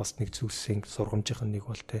хэрэгтэй бас нэг зүйлсийн сургамжийн нэг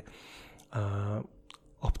бол те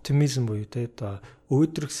оптимизм буюу те одоо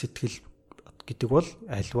өөдрөг сэтгэл гэдэг бол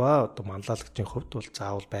альва одоо манлайлагчийн хувьд бол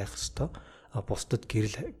заавал байх ёстой. Бусдад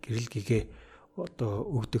гэрэл гэгээ одоо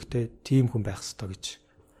өгдөгтэй тийм хүн байх ёстой гэж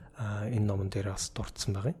энэ номон дээр бас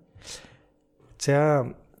дурдсан байгаа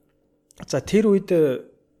юм. За тэр үед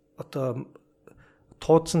одоо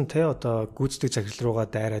туудсан те одоо гүйцэтгэх захирал руугаа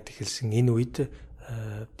дайраад эхэлсэн энэ үед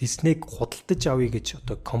Disney-г худалдаж авъя гэж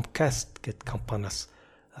одоо Comcast гэдэг компаниас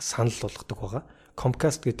санал болгодог байгаа.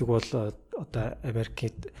 Comcast гэдэг бол одоо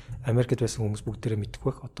Америкт байсан хүмүүс бүгдээрээ мэддэг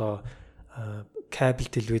байх. Одоо кабель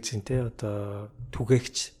телевизийн те одоо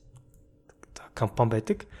түгээгч компани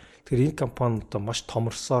байдаг. Тэгэхээр энэ компани одоо маш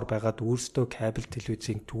томорсоор байгаад өөрсдөө кабель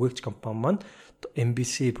телевизийн түгээгч компани маань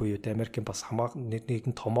NBC буюу Америкийн бас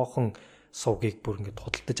нэгэн томоохон сувгийг бүр ингээд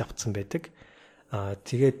худалдаж авцсан байдаг.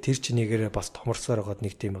 Тэгээд тэр чинийгээрээ бас томорсоор байгаад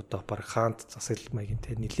нэг тийм одоо баг хаант засал маягийн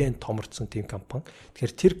те нэлээд томорцсон тийм компани.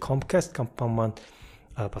 Тэгэхээр тэр Comcast компани маань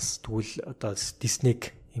бас тэгвэл одоо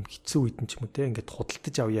Disney-г юм хэцүү үед нь ч юм уу те ингээд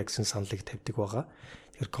худалдаж авъя гэсэн саналыг тавьдаг байгаа.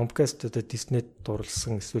 Тэгэхээр Comcast одоо Disney-д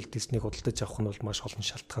дурлсан эсвэл Disney-г худалдаж авах нь бол маш олон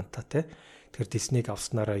шалтгаантай те. Тэгэхээр Disney-г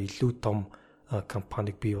авснараа илүү том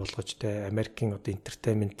компаниг бий болгож те Америкийн одоо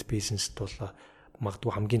entertainment бизнест бол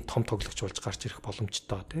магадгүй хамгийн том тоглогч болж гарч ирэх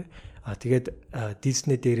боломжтой те. Тэгээд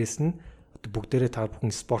Disney дээрээс нь бүгдээрээ та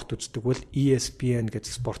бүхэн спорт үздэг бол ESPN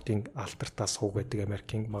гэдэг спортын алтартаа сувг гэдэг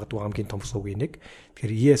Америкийн магадгүй хамгийн том сувгийн нэг.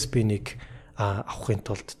 Тэгэхээр ESPN-ыг авахын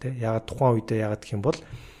тулд те ягаад тухайн үедээ ягаад гэх юм бол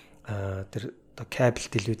тэр кабель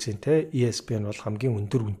телевизийн те ESPN бол хамгийн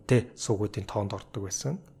өндөр үнэтэй сувгуудын тоонд ордог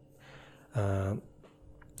байсан.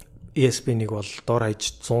 ESPN-ыг бол дор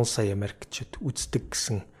хаяж 100 сая Америкчууд үздэг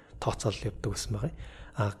гэсэн тооцоолол явдаг байсан байгаа.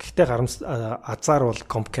 Гэхдээ азар бол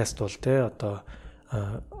Comcast бол те одоо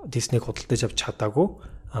Disney-г худалдаж авч чадаагүй.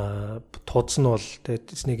 Тууц нь бол те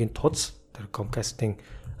Disney-гийн тууц тэр Comcast-ийн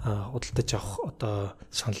худалдаж авах одоо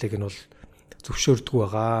саналыг нь бол зөвшөөрдөг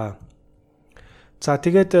байгаа. За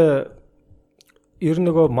тэгээд ер нь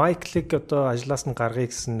нөгөө Майклыг одоо ажлаас нь гаргая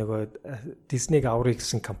гэсэн нөгөө Disney-г аврыг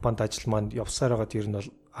гэсэн компанид ажил маань явсаар байгаад ер нь бол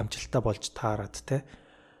амжилттай болж таарад те.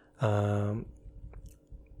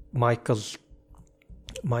 Майклыг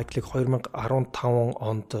 2015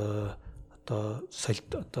 онд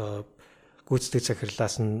одоо гүйцэтгэх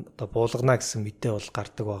захирлаас нь одоо буулгана гэсэн мэдээ бол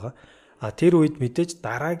гардаг байгаа. Тэр үед мэдээж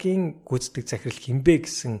дараагийн гүйцэтгэх захирал хинбэ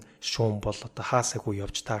гэсэн шуум бол одоо хаасаагүй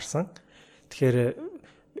явж таарсан. Тэгэхээр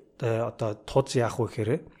одоо туз яах вэ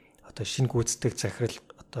гэхээр одоо шинэ гүйцэтгэх захирал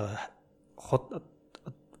одоо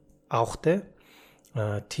авахтай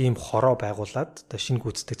тим хороо байгуулад одоо шинэ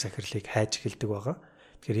гүйцэтгэх захирлыг хайж эхэлдэг байгаа.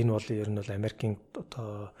 Тэгэхээр энэ бол ер нь бол Америкийн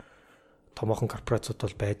одоо томоохон корпорацууд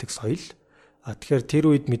бол байдаг соёл. Тэгэхээр тэр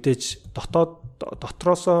үед мэдээж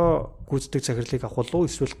дотроосоо гүйцэтгэх захирлыг авах болов уу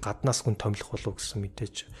эсвэл гаднаас хүн томилох болов уу гэсэн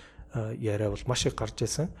мэдээж яриа бол маш их гарч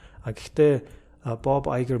ирсэн. Гэхдээ Bob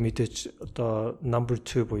Iger мэдээж одоо number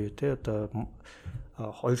 2 буюу те одоо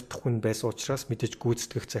хоёр дахь хүн байсан учраас мэдээж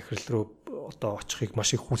гүйцэтгэх захирал руу одоо очихыг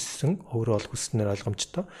маш их хүссэн. Өөрөө бол хүссэнээр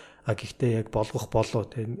ойлгомжтой. Гэхдээ яг болгох болоо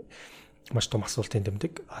те маш том асуултын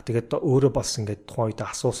тэмдэг. Тэгээд өөрөө бас ингээд тухайн үед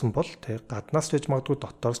асуусан бол те гаднаас байж магадгүй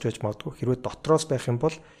дотроос байж магадгүй. Хэрвээ дотроос байх юм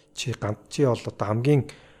бол чи бол одоо хамгийн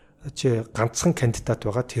чи ганцхан кандидат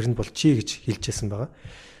байгаа. Тэр нь бол чи гэж хэлжсэн байгаа.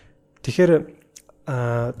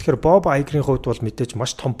 Тэгэхээр Bob Iger-ийн хувьд бол мэдээж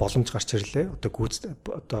маш том боломж гарч ирлээ.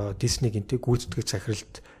 Одоо Disney-ийн гүйцэтгэх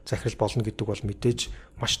захирал болно гэдэг бол мэдээж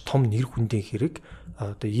маш том нэр хүндийн хэрэг.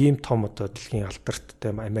 Одоо ийм том одоо дэлхийн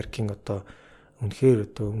алдартай Америкийн одоо үнэхээр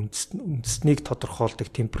одоо үндэснийг тодорхойлдог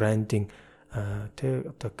тийм брендинг тэ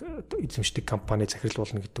одоо эзэмшдэг компани захирал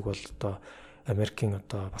болно гэдэг бол одоо Америкийн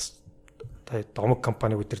одоо бас домог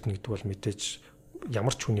компани удирдна гэдэг бол мэдээж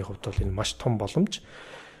ямар ч хүний хувьд бол энэ маш том боломж.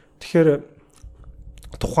 Тэгэхээр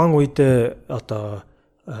тухайн үед одоо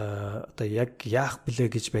яг яах блэ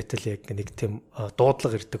гэж байтал яг нэг тийм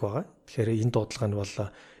дуудлага ирдэг байгаа. Тэгэхээр энэ дуудлага нь бол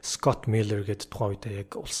Scott Miller гэдэг тухайн үед яг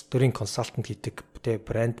улс төрийн консалтант хийдэг, тэ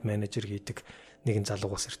брэнд менежер хийдэг нэгэн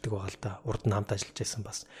залуу бас ирдэг байгаа л да. Урд нь хамт ажиллаж байсан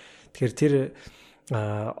бас. Тэгэхээр тэр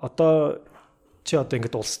одоо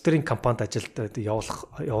ингээд улс төрийн компанид ажилд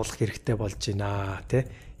явуулах хэрэгтэй болж байна, тэ.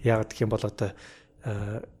 Яг гэх юм бол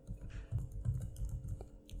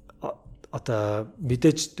одоо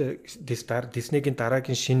мэдээж Disney-гийн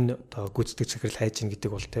дараагийн шинэ одоо гүйцэтгэх захирал хайж ийн гэдэг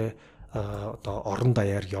бол те одоо орон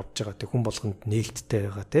даяар явж байгаа. Тэг хүн болгонд нээлттэй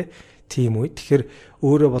байгаа те. Тийм үе. Тэгэхээр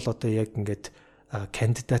өөрөө бол одоо яг ингээд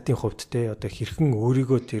кандидатын хувьд те одоо хэрхэн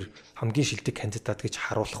өөрийгөө тэр хамгийн шилдэг кандидат гэж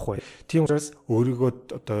харуулах вэ? Тийм учраас өөрийгөө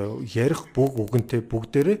одоо ярих үгэнтэй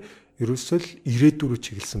бүгдээрээ ерөөсөө л ирээдүрөө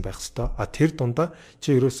чиглэсэн байх хэвээр. Тэр дундаа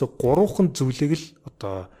чи ерөөсөө 3хан зүйлийг л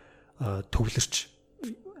одоо төвлөрч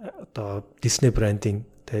одоо Disney брендинг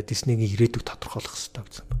тэгээ Disney-гийн ирээдүйг тодорхойлох хэрэгтэй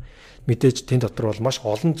гэсэн байна. Мэдээж тэн дотор бол маш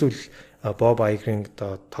олон зүйл Bob Iger-ийн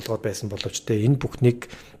одоо толгойд байсан боловч тэ энэ бүхнийг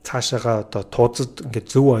цаашаага одоо тууцад ингээд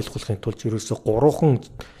зөв ойлгохын тулд ерөөсөө 3хан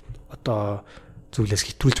одоо зүйлээс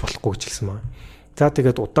хэтрүүлж болохгүй гэж хэлсэн байна. За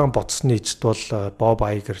тэгээд удаан бодсны эцэд бол Bob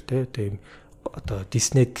Iger тийм одоо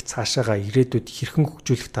Disney-г цаашаага ирээдүйд хэрхэн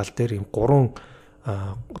хөгжүүлэх тал дээр ийм 3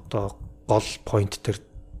 одоо гол point төр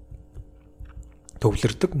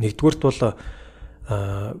төвлөрдөг. Нэгдүгürt бол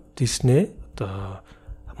Disney одоо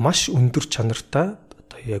маш өндөр чанартай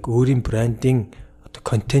одоо яг өөрийн брендинг одоо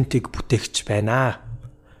контентыг бүтээгч байна.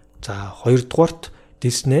 За хоёрдугаарт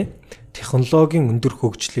Disney технологийн өндөр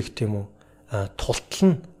хөгжлийг тийм үү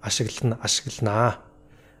тултал нь ашигланаа.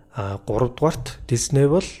 Гуравдугаарт Disney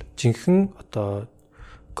бол жинхэнэ одоо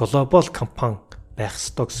глобал компани байх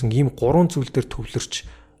ёстой гэсэн ийм 3 зүйл дээр төвлөрч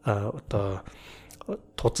одоо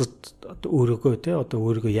тузад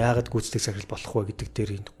өөрийгөө яагаад гүйцэтгэх захирал болох вэ гэдэг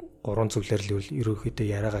дээр энэ 3 зүйлээр л ерөөхдөө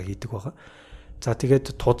яриагаа хийдэг байгаа. За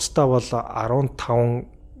тэгээд туздаа бол 15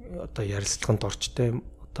 одоо ярилцлаганд орчтой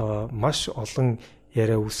одоо маш олон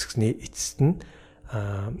яриа үүсгэсний эцэст нь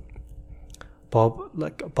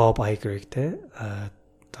Bob Iger-ийг те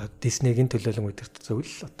одоо Disney-гийн төлөөлөн удирдах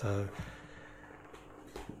зөвлөл одоо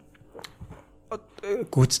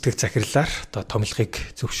гүйцэтгэх захирлаар одоо томилхийг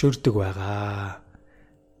зөвшөөрдөг байгаа.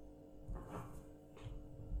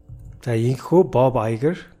 За инхүү Bob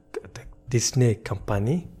Iger Disney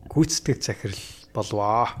компани гүйцэтгэх захирал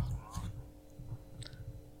болвоо.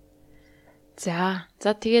 За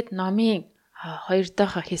тэгээд номын 2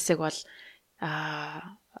 дахь хэсэг бол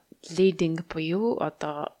leading буюу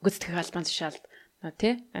одоо гүйцэтгэх албан тушаалд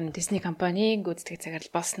тий Disney компани гүйцэтгэх захирал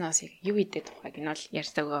болсноос юу хийдэг тухайг нь бол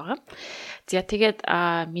ярьдаг байгаа. За тэгээд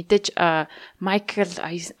мэдээж Michael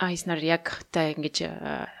Eisner яг та ингэж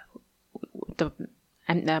одоо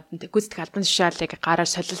гүйцэтгэх албан тушаалыг гараар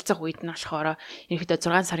солилцох үед нь болохоор ерөнхийдөө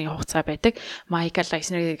 6 сарын хугацаа байдаг. Michael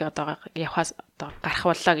Eisner-ыг одоо явахаас одоо гарах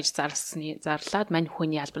боллоо гэж зарлаад мань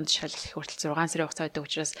хүний албан тушаал их хүртэл 6 сарын хугацаа байдаг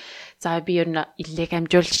учраас за би ер нь илэг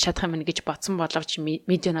амжуулж чадах юм гэж бодсон боловч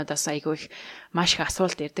медиануудаас айгүй их маш их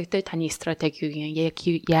асуулт ирдэг те таны стратеги юу юм яг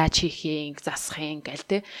яаж хийх засах юм гэл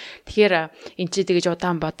те. Тэгэхээр эн чинь тэгж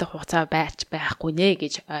удаан бодох хугацаа байхгүй нэ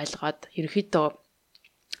гэж ойлгоод ерөнхийдөө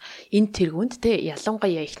энэ тэргуунд те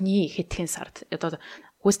ялангуяа эхний хэдхэн сард одоо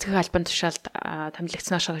гүйцэтгэх албан тушаалд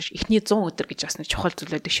томилогдсноос эхний 100 өдөр гэж бас нэг чухал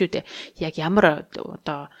зүйл байдаг шүү дээ. Яг ямар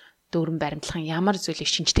одоо дүүрэн баримтлах ямар зүйлийг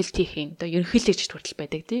шинжилэлт хийх юм. Одоо ерөнхийлөгч хүртэл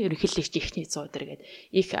байдаг тийм. Ерөнхийлөгч ихний 100 дээр гээд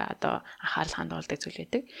их одоо анхаарал хандуулдаг зүйл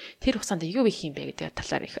байдаг. Тэр хугацаанд юу их юм бэ гэдэг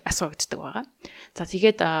талаар их асуугддаг байгаа. За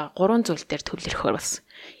тэгээд 3 зүйл дээр төвлөрөхөөр бас.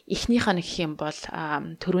 Эхнийх нь гэх юм бол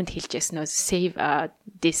түрүүнд хэлжсэн нөө Save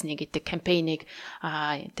Disney гэдэг кампэйнийг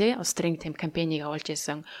тий Устрын тэм кампэйнийг явуулж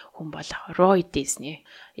исэн хүн бол Roy Disney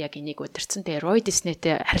яг энийг удирцсан. Тэгээ Roy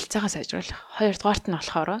Disney-тэй харилцаагаа сайжруулах. Хоёрдугаарт нь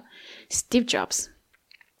болохоор Steve Jobs.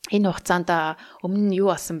 Энэ хугацаанд өмнө нь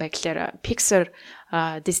юу болсон бэ гэхээр Pixar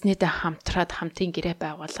Disney-тэй хамтын гэрээ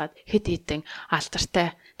байгуулад хэд хэдэн алдартай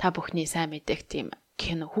та бүхний сайн мэдэх тийм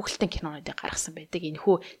кино хүүхэлдэйн кинонуудыг гаргасан байдаг.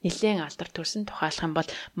 Энэхүү нэлээд алдар төрсөн тухайлах юм бол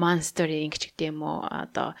Monster Inc гэдэг юм уу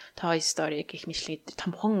одоо Toy Story гэх мэтлэг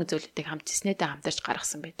томхон зүйлүүдийг хамт Disney-тэй хамтарч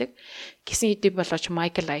гаргасан байдаг. Гэсэн хэдий болооч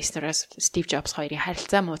Michael Eisner-аас Steve Jobs хоёрын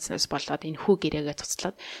харилцаа мууцнаас болоод энэхүү гэрээгээ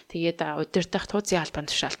туцлаад тэгээд удирдах тууцын албан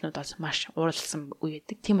тушаалтнууд бас маш ууралсан үе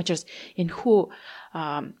байдаг. Тийм учраас энэхүү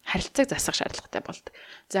харилцааг засах шаардлагатай болдог.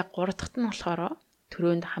 За 3 дахьт нь болохоор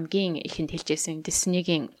түрүүнд хамгийн ихэнд хэлжсэн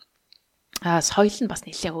Disney-гийн соёл нь бас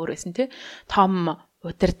нэлээд өөр байсан тий. Том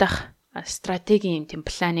удирдах стратеги юм тийм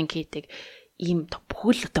планинг хийдэг ийм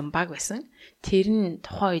бүхэл баг байсан. Тэр нь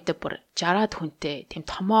тухайн үед бүр 60-аад хүнтэй тийм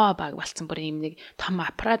томоо баг болсон бүр ийм нэг том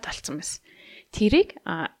аппарат болсон байсан. Тэрийг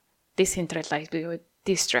decentralized буюу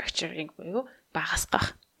destructuring буюу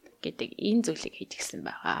багасгах гэдэг энэ зүйлийг хийжсэн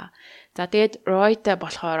байгаа. За тэгээд Roy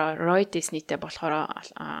Disney-тэй болохоор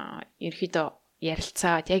ерөөхдөө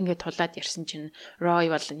ярилцаад яг ингээд тулаад ярьсан чинь Roy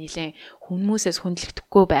бол нэлээд хүмүүсээс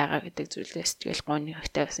хүндлэгдэхгүй байгаа гэдэг зүйлээс тэгэл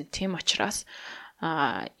гонигтай байсан. Тийм учраас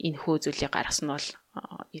энэ хүү зүйлийг гаргасан бол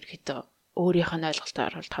ерөөхдөө өөрийнх нь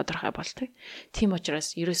ойлголтоор бол тодорхой болдог. Тийм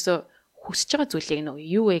учраас ерөөсөө хүсэж байгаа зүйлийг нөгөө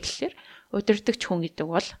юу вэ гэхээр удирдахч хүн гэдэг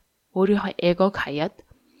бол өөрийнхөө эгог хаяад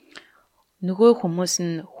нөгөө хүмүүс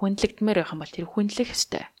нь хүндлэгдмээр байх юм бол тэр хүндлэх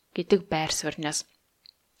ёстой гэдэг байр сууриас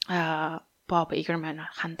Bob Iger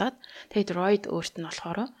хандаад тэгээд Roy өөрт нь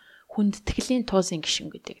болохоор хүндэтгэлийн туузын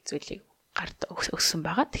гишүүн гэдэг зүйлийг гард өгсөн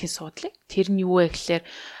байгаа. Тэгэхээр суудлыг тэр нь юу вэ гэхээр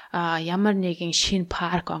ямар нэгэн шинэ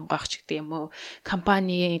парк онгоох ч гэдэг юм уу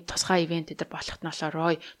компани тусгай ивент дээр болохт нь болохоор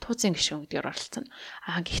Roy туузын гишүүн гэдгээр оролцсон.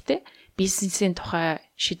 Гэхдээ бизнесийн тухай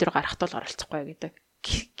шийдвэр гаргахад бол оролцохгүй гэдэг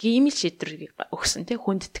гимэл шийдвэрийг өгсөн тий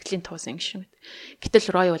хүндэтгэлийн туузын гишүүн. Гэтэл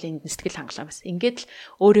Roy бол энд сэтгэл хангалуун байсан. Ингээд л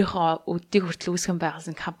өөрийнхөө өдийг хүртэл үүсгэн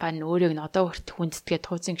байгуулсан компани өөрийг нь одоо хүртэл хүндэтгээ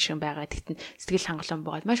туузын гишүүн байгаа гэдэгт сэтгэл хангалуун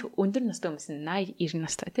боод маш өндөр настай хүмүүс 80 90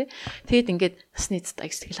 настай тий. Тэгэд ингээд насны цэцэг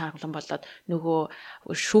сэтгэл хангалуун болоод нөгөө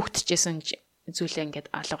шүүгтжсэн зүйлээ ингээд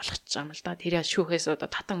алга болгочих юм л да. Тэр шүүхээс одоо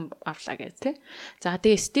татан авлаа гэж тий. За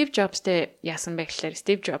тэгээ Steve Jobs-тэй яасан бэ гэхээр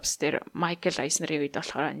Steve Jobs дээр Michael Eisner-ийн үед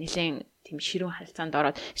болохоор нэлээд тийм ширүүн харилцаанд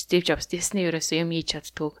ороод Steve Jobs Disney ерөөсөө юм хийж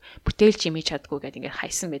чаддгүй, бүтээлч юм хийж чаддгүй гэдэг ингээд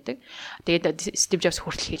хайсан байдаг. Тэгээд Steve Jobs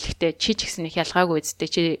хүртэл хэлэхдээ чи ч гэсэн их ялгаагүй үсттэй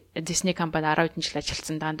чи Disney компани 10 хэдэн жил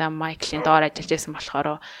ажилласан дандаа Michael-ийн доор ажиллаж байсан болохоор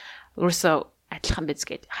ерөөсөө адилхан биз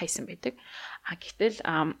гэд хайсан байдаг. Гэтэл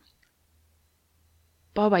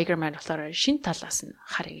Bob Iger болохоор шин талаас нь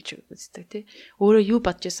харъя гэж үздэг тий. Өөрөө юу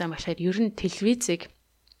бодож байсан бахаар ер нь телевизийг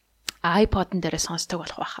iPod-н дээр сонсдог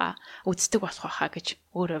болох байхаа, үздэг болох байхаа гэж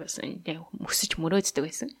өөрөө бас өсөж мөрөөддөг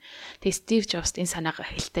байсан. Тэгээ Steve Jobs энэ санаагаа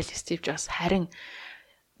хэлтэл Steve Jobs харин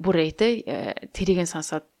бүрээ тий тэрийг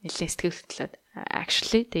сонсоод нэлээд сэтгэл хөдлөөд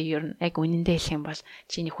actually тэгээ ер нь яг үнэндээ хэлэх юм бол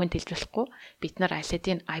чиний хүн тэлжүүлэхгүй бид нар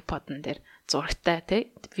iPad-ийн iPod-н дээр зурагтай тий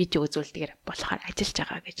видео үзүүлдгээр болохоор ажиллаж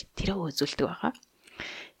байгаа гэж тэрөө үзүүлдэг байгаа.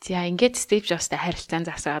 За ингээд Steve Jobs-тай харилцаан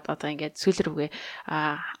засаад одоо ингээд сүүл рүүгээ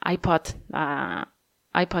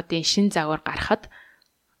iPod-ийн шин загвар гарахад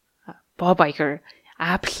Bob Iger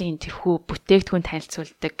Apple-ийн тэрхүү бүтээгдэхүүн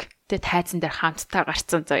танилцуулдаг тэгээ тайзан дээр хамтдаа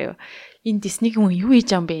гарцсан заяа. Энэ Disney-ийн хүн юу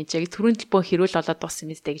хийж байгаа юм бэ гэж түрүүн төлбөө хэрүүл болоод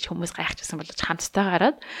дууссан юм зү гэж хүмүүс гайхчихсан болооч хамтдаа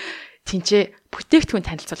гараад тинчээ бүтээгдэхүүн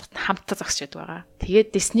танилцуулгад хамтдаа зогсчод байгаа. Тэгээд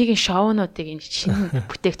Disney-ийн шоунуудыг энэ шинэ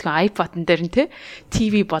бүтээгдэхүүн iPod-н дээр нь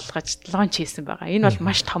TV болгож лонч хийсэн байгаа. Энэ бол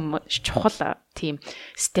маш том чухал тийм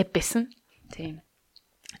степ байсан. Тийм.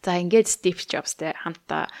 За ингээд Steve Jobs-тэй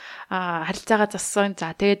хамтаа харилцаагаа зассан. За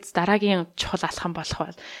тэгээд дараагийн чухал алхам болох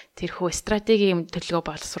бол тэрхүү стратегийн төлөвлөгөө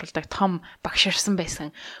боловсруулдаг том багширсан байсан.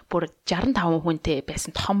 Бүр 65 хүнтэй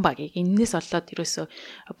байсан том багийг энэс болоод ерөөсөө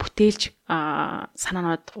бүтээлж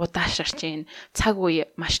санаанууд удаашарч ийн цаг үе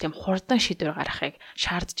маш тийм хурдан шийдвэр гаргахыг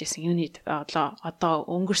шаардж исэн юунид одоо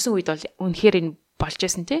өнгөрсөн үед бол үнэхээр энэ болж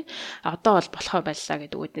байсан тий. Одоо бол болохоо байлаа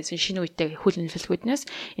гэдэг үгнээс шинэ үедээ хөл нөлөөлөхүүднээс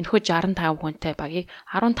энэхүү 65 хүнтэй багийг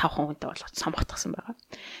 15 хүнтэй болгож сонгогдсон байгаа.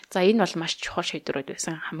 За энэ бол маш чухал шийдвэрүүд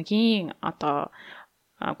байсан. Хамгийн одоо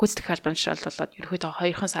гүйцэтгэх албан тушаал болоод ерөөхдөө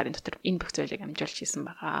 2 сарын дотор энэ бүх зүйлийг амжуулж хийсэн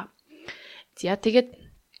байгаа. За тэгээд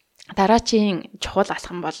дараачийн чухал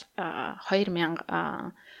алхам бол 2005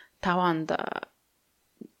 онд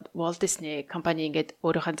Walt Disney компани ингээд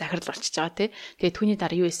өөрийнхөө захирал болчихж байгаа тий. Тэгээ түүний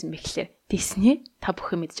дараа юу исэн бэ гэхээр Disney та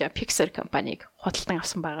бүхэн мэдж байгаа Pixar компанийг худалдан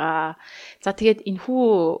авсан байгаа. За тэгээд энэхүү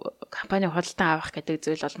компанийг худалдан авах гэдэг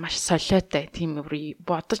зүйл бол маш солиотой тийм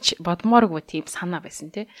бодмооргүй тийм санаа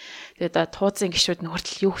байсан тий. Тэгээд тууцын гишүүд нь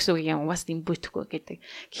хүртэл юу гэсэн үг юм угаас юм бүтэхгүй гэдэг.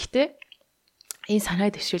 Гэхдээ энэ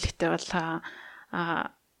санааг төвшүүлэхдээ бол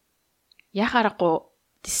яхаарахгүй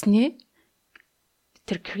Disney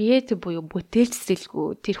тэр креатив буюу бүтээл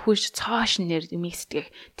цэцэлгүй тэр хүч цааш нэр юмыг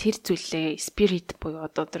сэтгэх тэр зүйлээ спирит буюу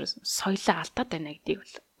одоо тэр соёлоо алдаад байна гэдгийг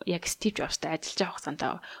бол яг Стив Джобстай ажиллаж байгаа хугацаанд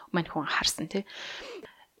мань хүн харсан тий.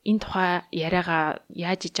 Энэ тухай яриагаа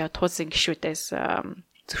яаж иж аваад туусан гişүүдээс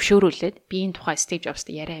зөвшөөрүүлээд би энэ тухай Стив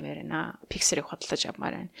Джобстай яриа мээрнэ. Pixar-ыг хөдөлж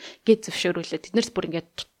авмаар байна. Гэт зөвшөөрүүлээд тэднэрс бүр ингээд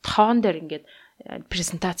тоон дээр ингээд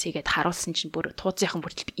презентац хийгээд харуулсан чинь бүр тууцынхан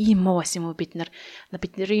бүртэл ийм муу байсан юм уу бидний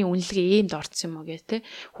үнэлгээ иймд орсон юм уу гэх те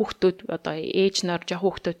хүүхдүүд одоо ээж нар жоо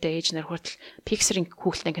хүүхдүүдтэй ээж нар хүртэл Pixar-ын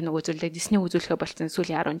хүүхэлдэйн киног үзүүлээ Disney үзүүлэхэ болсон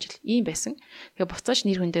сүүлийн 10 жил ийм байсан. Тэгээ буцааж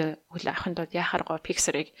нэр хүндээ хөл авахын тулд яхааргаа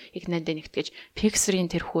Pixar-ыг игнэндээ нэгтгэж Pixar-ын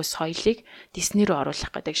тэрхүү соёлыг Disney руу оруулах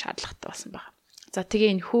гэдэг шаардлагатай болсон байна. За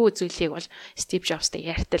тэгээ энэ хүү зүйлийг бол Steve Jobsтай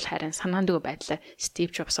ярьтал харин санаандгүй байдлаар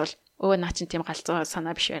Steve Jobs бол наа чин тийм галзуу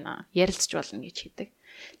санаа биш байна. Ярилцж болно гэж хэлдэг.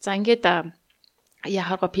 За ингээд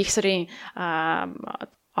яхааргаа Pixar-ын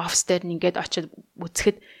офс дээр ингээд очиод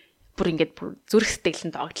үзэхэд бүр ингээд зүрх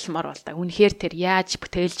сэтгэлд огтлмоор бол та. Үнэхээр тэр яаж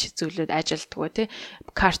бүтээлч зүйлүүд ажилддаг вэ?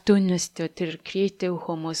 Картунист тэр креатив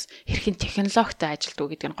хүмүүс хэрхэн технологитой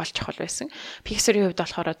ажилддаг гэдэг нь гол чухал байсан. Pixar-ийн хувьд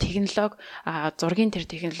болохоор технологи зургийн тэр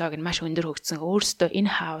технологи нь маш өндөр хөгжсөн. Өөрөөсөө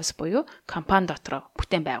in-house буюу компани дотор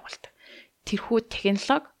бүтээн байгуулдаг. Тэрхүү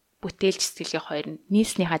технологи бүтээлч сэтгэлгээ хоёр нь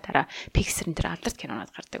нийлснийхаа дараа Pixar-ын тэр алдарт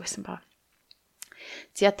кинонод гардаг байсан байна.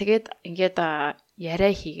 За тэгээд ингээд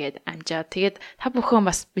яриа хийгээд амжаа. Тэгээд та бүхэн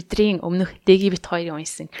бас бидний өмнөх Дэги бит хоёрын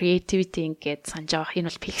унсан creativity ингээд санаж байгаа. Энэ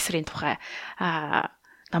бол Pixar-ын тухай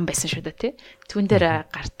ном байсан шүү дээ тий. Түүн дээр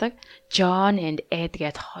гардаг John and Ed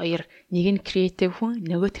гэдэг хоёр нэг нь creative хүн,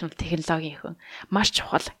 нөгөөх нь технологийн хүн. Маш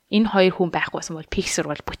чухал. Энэ хоёр хүн байхгүйсэн бол Pixar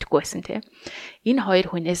бол бүтэхгүй байсан тий. Энэ хоёр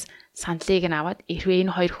хүнээс саналыг нь аваад хэрвээ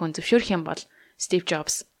энэ хоёр хүн зөвшөөрөх юм бол Steve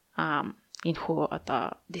Jobs энэ хүү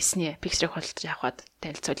одоо Disney Pixar-ыг худалдаж авахад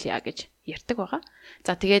танилцуулъя гэж ярьдаг байгаа.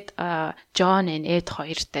 За тэгээд John and Ed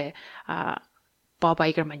хоёртой Bob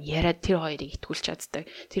Iger маань яриад тэр хоёрыг итгүүлж чаддаг.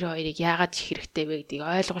 Тэр хоёрыг яагаад хэрэгтэй вэ гэдгийг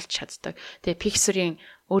ойлгуулж чаддаг. Тэгээ Pixar-ын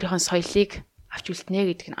өөрийнхөө соёлыг авч үлднэ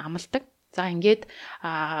гэдг нь амладаг. За ингээд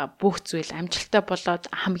бүх зүйл амжилттай болоод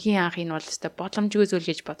хамгийн анх энэ бол өстой боломжгүй зүйл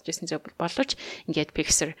гэж бодож ирсэн зүйл боловч ингээд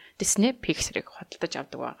Disney Pixar-ыг худалдаж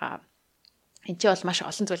авдаг байгаа. Энд чинь бол маш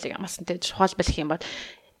олон зүйлийг амарсан те чухалбал гэх юм бол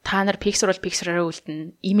та нар Pixar бол Pixar-аараа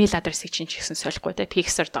үлдэн имэйл адресыг чинь ч гэсэн солихгүй те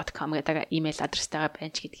pixar.com гэдэг имэйл адрестайгаа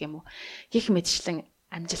байна ч гэдэг юм уу. Гэх мэтчлэн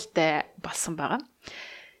амжилттай болсон байгаа.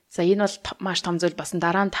 За энэ бол маш том зүйл болсон.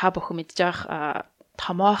 Дараа нь та бүхэн мэдж байгаа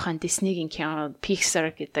томоохон Disney-гийн кино Pixar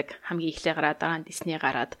гэдэг хамгийн эхлээ гараад дараа нь Disney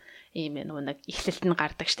гараад ийм нэг эхлэлт нь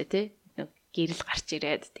гардаг штэ те. Гэрэл гарч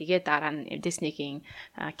ирээд тэгээ дараа нь Disney-гийн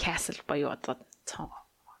Castle буюу одоо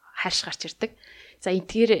харш гарч ирдэг. За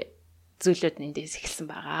эдгээр зүйлүүд эндээс эхэлсэн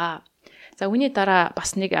байгаа. За үүний дараа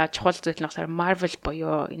бас нэг чухал зүйл нь болохоор Marvel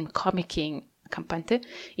буюу энэ комикийн компани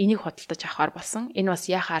энийг худалдаж авахар болсон. Энэ бас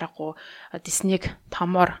яах аргагүй Disney-г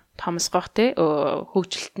томсгох те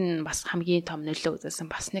хөгжилт нь бас хамгийн том нөлөө үзүүлсэн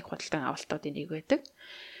бас нэг худалдан авалтуудын нэг байдаг.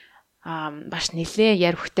 Баш нэлээ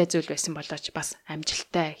ярихтай зүйл байсан болооч бас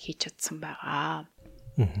амжилттай хийж чадсан байгаа.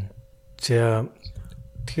 За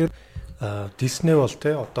тэгэхээр Disney бол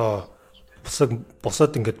те одоо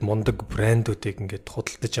бусад ингээд мундаг брэндүүдийг ингээд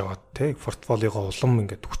худалдаж аваад те портфолиогоо улам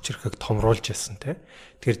ингээд хүчрэхэг томруулж яасан те.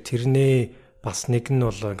 Тэгэхээр тэрний бас нэг нь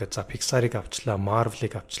бол ингээд за Pixar-ыг авчлаа,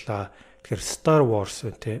 Marvel-ыг авчлаа. Тэгэхээр Star Wars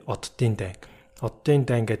те Оддын дан. Оддын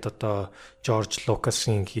дан гэдэг одоо George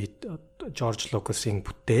Lucas-ийн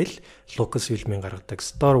бүтээл, Lucasfilm-ийн гаргадаг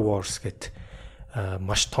Star Wars гэдэг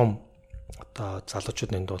маш том одоо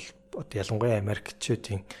залуучууд энд бол ялангуяа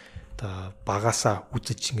Америкчүүдийн багасаа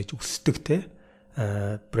үзэж ингэж өсдөг те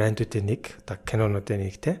брэндүүдийн нэг одоо кинонуудын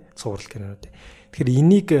нэг те цуврал кинонууд. Тэгэхээр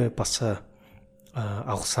энийг бас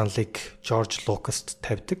авах саналыг George Lucas-т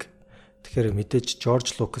тавьдаг. Тэгэхээр мэдээж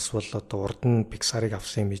George Lucas бол одоо урд нь Pixar-ыг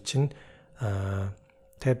авсан юм чинь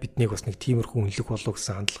тэ биднийг бас нэг тиймэрхүү үнэлэх болов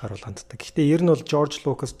гэсэн хандлагаар бол ханддаг. Гэхдээ ер нь бол George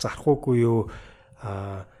Lucas зархуугүй юу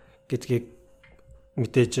гэдгийг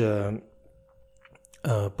мэдээж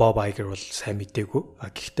Bob Iger бол сайн мэдээгүй.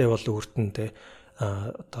 Гэхдээ бол өөртөө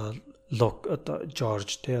одоо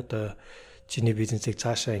George те одоо чиний бизнесийг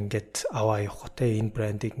цаашаа ингээд аваа явах те энэ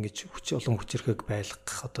брендийг ингээд улам хүчрхэг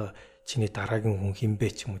байлгах одоо чиний дараагийн хүн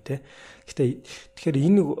хинбэ ч юм уу те. Тэгэхээр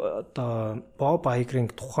энэ одоо Bob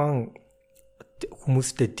Iger-ийн тухайн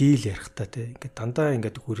хүмүүстэй дийл ярихдаа те ингээд дандаа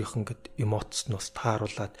ингээд өөрийнх нь ингээд эмоцноос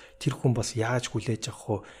тааруулаад тэр хүн бас яаж хүлээж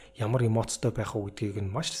авах вэ, ямар эмоцтой байх вэ гэдгийг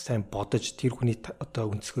нь маш сайн бодож тэр хүний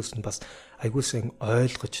одоо өнцгөөс нь бас айгүй сайн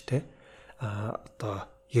ойлгож те одоо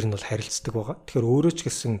ер нь бол харилцдаг байгаа. Тэгэхээр өөрөө ч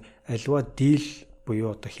гэсэн альва дийл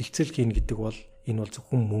буюу одоо хилцэл хийн гэдэг бол энэ бол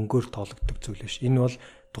зөвхөн мөнгөөр тоологддог зүйл биш. Энэ бол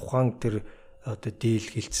тухайн тэр одоо дийл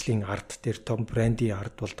хилцлийн ард тэр том брендийн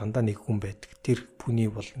ард бол дандаа нэг хүн байдаг. Тэр хүний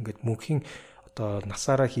бол ингээд мөнхийн одоо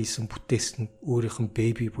насаараа хийсэн бүтээс нь өөрийнх нь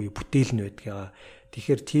бэби буюу бүтээл нь байдаг.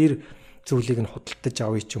 Тэгэхээр тэр зүйлийг нь худалдаж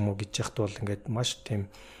авъя ч юм уу гэж яхад бол ингээд маш тийм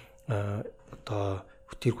одоо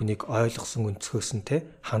тэр хүнийг ойлгосон өнцгөөс нь те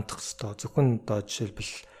хандах хэвээр. Зөвхөн одоо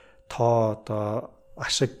жишээлбэл тоо одоо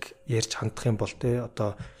ашиг ярьж хандах юм бол те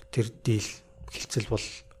одоо тэр дийл хилцэл бол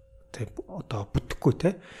те одоо бүтэхгүй те.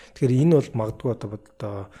 Тэгэхээр энэ бол магадгүй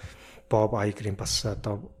одоо Bob Iger-ийн бас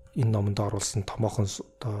одоо энэ номонд оруулсан томоохон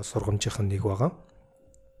одоо сургамжийн нэг байгаа.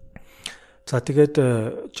 За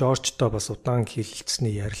тэгээд Жоржтой бас удаан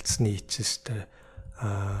хэлэлцсэний ярилцсны эцэст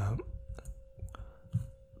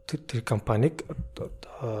тэр компаниг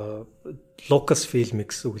Lucasfilm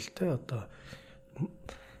гэсэн үг л дээ одоо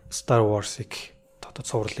Star Wars-ыг одоо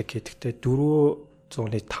цувралыг хийхдээ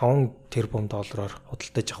 405 тэрбум доллараар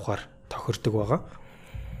худалдаж авахар тохирдог байгаа.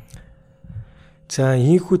 За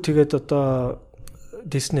ийхүү тэгээд одоо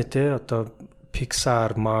Disney те одоо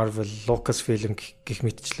Pixar, Marvel, Lucasfilm гэх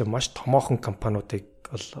мэтчлэн маш томоохон компаниудыг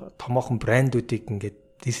бол томоохон брэндүүдийг ингээд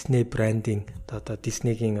Disney брендинг одоо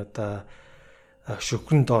Disney-гийн одоо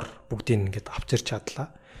шүрхэн дор бүгдийг ингээд авчирч чадлаа.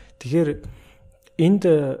 Тэгэхээр энд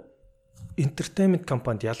entertainment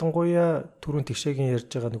компанид ялангуяа түрүүн тэгшээгийн ярьж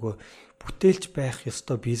байгаа нөгөө бүтээлч байх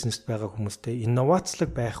ёстой бизнест байгаа хүмүүстэй инновацлог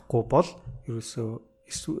байхгүй бол ерөөсөө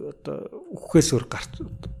одоо үхээс өөр гарч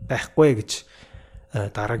байхгүй гэж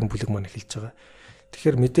дараагийн бүлэг маань хэлж байгаа.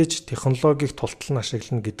 Тэгэхээр мэдээж технологиг тултал нь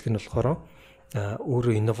ашиглана гэдэг нь болохоор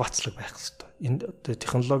өөрөө инновацлог байх хэрэгтэй. Энэ одоо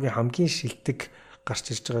технологийн хамгийн шилдэг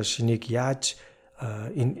гарч ирж байгаа шинийг яаж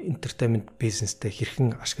энэ entertainment бизнестэй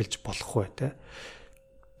хэрхэн ашиглаж болох вэ те.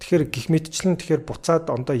 Тэгэхээр гих мэтчлэн тэгэхээр буцаад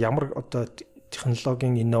ондоо ямар одоо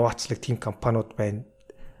технологийн инновацлог тим компаниуд байна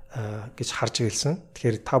гэж харж ирсэн.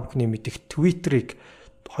 Тэгэхээр та бүхний мэдих Twitter-ыг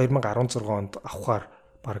 2016 онд авахаар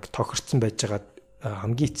баг тохирцсон байж байгаа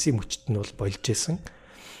хамгийн эцсийн мөчт нь бол болж исэн.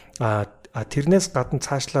 Тэрнээс гадна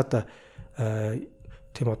цаашлаад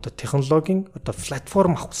тийм одоо технологийн одоо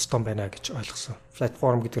платформ авах хэрэгтэй байна гэж ойлгосон.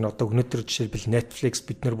 Платформ гэдэг нь одоо өнөөдөр жишээлбэл Netflix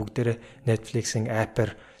бид нар бүгдээрээ Netflix-ийн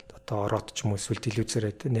апп-аар одоо ороод ч юм уу эсвэл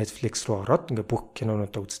телевизээрээ Netflix руу ороод ингээ бүх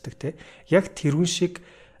кинонуудаа үздэг те. Яг тэрүүн шиг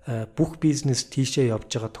бүх бизнес тийшээ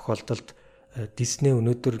явж байгаа тохиолдолд Disney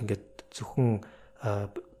өнөөдөр ингээд зөвхөн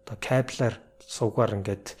одоо кабелар сувгаар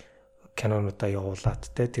ингээд кинонуудаа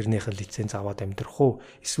явуулаад те тэрнийхээ лиценз аваад амьдрах уу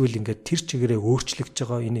эсвэл ингээд тэр чигээрээ өөрчлөгдөж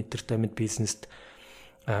байгаа энэ entertainment бизнест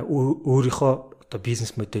өөрийнхөө одоо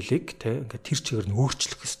бизнес моделийг те ингээд тэр чигээр нь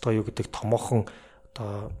өөрчлөх ёстой юу гэдэг томоохон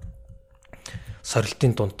одоо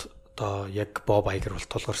сорилтын дунд одоо яг Bob Iger бол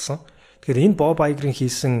тулгарсан. Тэгэхээр энэ Bob Iger-ийн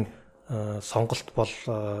хийсэн сонголт бол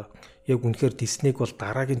яг үнэхээр Disney-г бол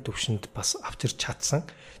дараагийн түвшинд бас авчирч чадсан.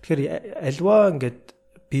 Тэгэхээр альва ингээд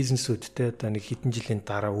бизнесүүдтэй одоо нэг хэдэн жилийн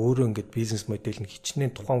дараа өөрөө ингээд бизнес модель нь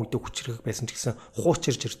хичнээн тухайн үедээ хүчрэх байсан ч гэсэн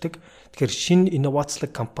хуучирж ирдэг. Тэгэхээр шинэ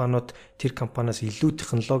инновацлог компаниуд тэр компаниас илүү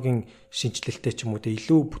технологийн шинжилэлтэй ч юм уу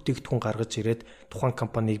илүү бүтээгдэхүүн гаргаж ирээд тухайн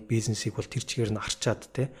компаниг бизнесийг бол тэр чигээр нь арчаад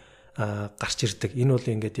те гарч ирдэг. Энэ бол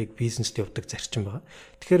ингээд яг бизнест явдаг зарчим байна.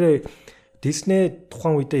 Тэгэхээр Disney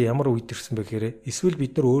тухайн үедээ ямар үед ирсэн бэ гэхээр эсвэл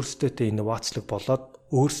бид нар өөрсдөө инновацлог болоод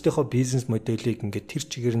өөрсдийнхөө бизнес моделийг ингээд тэр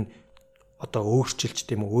чигээр нь одоо өөрчилж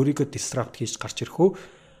тийм үү өөрийгөө disrupt хийж гарч ирэх үү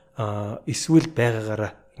эсвэл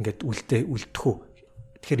байгаагаараа ингээд үлдэх үү.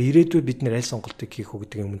 Тэгэхээр ирээдүйд бид нэр аль сонголтыг хийх үү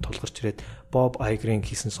гэдэг юм тулгарч ирээд Bob Iger-ийн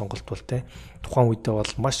хийсэн сонголт бол те тухайн үедээ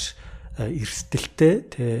бол маш эрсдэлтэй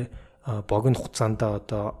те богино хугацаанд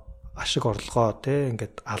одоо ашиг орлогоо те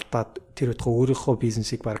ингээд алдаад тэр өдгөө өөрийнхөө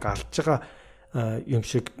бизнесийг баг алдж байгаа юм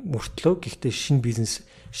шиг мөртлөө гэхдээ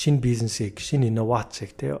шинэ бизнесийг шинэ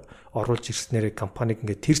инновацийг те оруулж ирснээр компаниг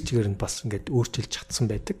ингээд тэр чигээр нь бас ингээд өөрчилж чадсан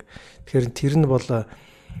байдаг. Тэгэхээр тэр нь бол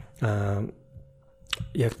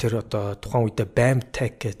яг тэр одоо тухайн үедээ BAM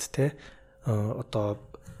Tech гэдэг те одоо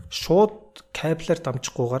шууд кабелар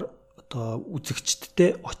дамжихгүйгээр одоо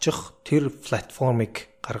үзэгчдтэй очих тэр платформыг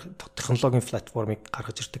технологийн платформыг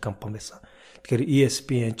гаргаж ирдэг компани байсан. Тэгэхээр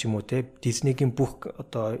ESPN ч юм уу те Disney-гийн бүх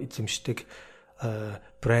одоо эзэмшдэг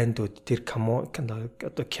брэндүүд тэр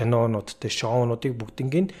одоо кинонууд тэ шоунуудыг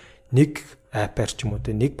бүгднийг нэг аппаар ч юм уу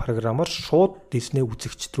тэ нэг програмаар шууд Disney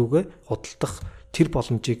үзэгчд рүүгээ худалдах тэр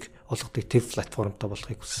боломжийг олгодог тэр платформтой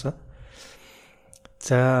болохыг хүссэн.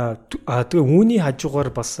 За тэгээ үүний хажуугаар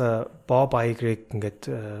бас Bob Iger ингээд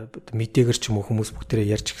мэдээгээр ч юм уу хүмүүс бүгдээ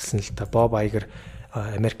ярьж гисэн л та. Bob Iger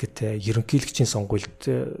Америкт ерөнхийлөгчийн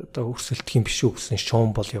сонгуульд одоо өрсөлдөхийн биш үү гэсэн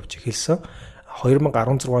шоун бол явж эхэлсэн.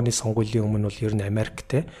 2016 оны сонгуулийн өмнө бол ер нь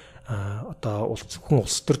Америкт одоо хүн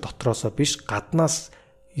улс төр дотроосоо биш гаднаас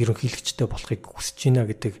ерөнхийлөгчтэй болохыг хүсэж байна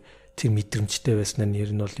гэдэг тэр мэдрэмжтэй байснаа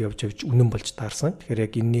нэр нь бол явж үнэн болж таарсан. Тэгэхээр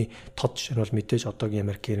яг энэний тод жишээ нь бол мэдээж одоогийн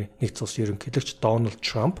Америкийн нэгдсэн улсын ерөнхийлөгч Donald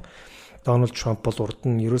Trump бол урд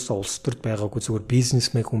нь ерөөсөө улс төрд байгаагүй зүгээр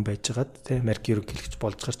бизнесмен хүн байжгаад тийм Америк ерөнхийлөгч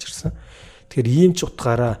болж гарч ирсэн. Тэгэхээр ийм ч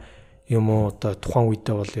утгаараа юм уу одоо тухайн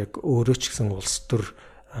үедээ бол яг өөрөө ч гэсэн улс төр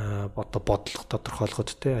одоо бодлого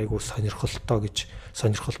тодорхойлоход тийм айгүй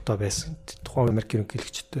сонирхолтой байсан. Тухайн Америк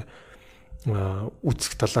ерөнхийлөгчтэй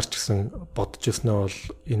үзэх талаар ч гэсэн бодож ирснээ бол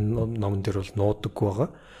энэ номон дээр бол нуудаггүй байгаа.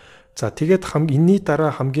 За тэгээд энэний дараа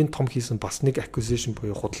хамгийн том хийсэн бас нэг acquisition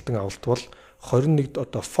буюу худалдан авалт бол 21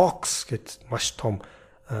 одоо Fox гэд маш том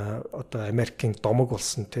одоо Америкийн домог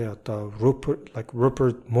болсон тий одоо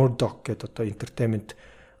Rupert Murdoch гэд одоо entertainment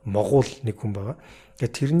могул нэг хүн байгаа.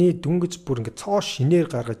 Тэгээд тэрний дүнгэж бүр ингээд цоо шинээр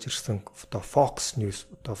гаргаж ирсэн одоо Fox News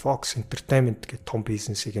одоо Fox Entertainment гэд том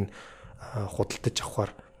бизнесийг нь худалдаж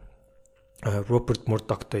авахар Роберт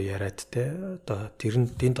Мурдоктой яриад те одоо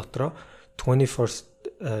тэрний дотроо 21st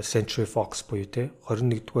Century Fox буюу те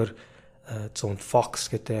 21-р зуунд Fox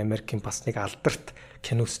гэдэг Америкийн бас нэг алдарт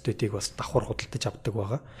кино студийг бас давхар худалдаж авдаг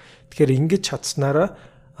байгаа. Тэгэхээр ингэж чадсанараа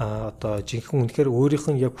одоо жинхэнэ үнэхээр өөрийнх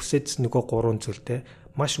нь яг хүсэжсэн нөгөө гурван зүйлтэй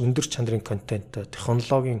маш өндөр чанарын контент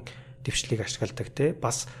технологийн дэвшлиг ашигладаг те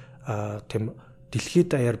бас тийм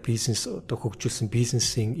дэлхийд даяар бизнес одоо хөгжүүлсэн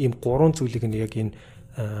бизнесийн ийм гурван зүйлийг нь яг энэ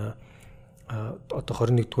одоо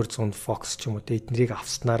 21-р зуунд Fox ч юм уу те эднэрийг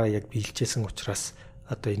авснараа яг биелжсэн учраас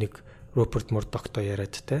одоо энийг Роберт Мурдоктой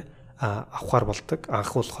яриад те авахар болдог.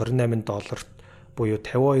 Анх бол $28 буюу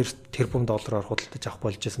 $52 тэрбум доллараар худалдаж авах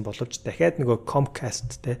болж байсан боловч дахиад нөгөө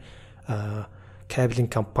Comcast те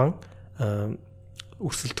кабелийн компани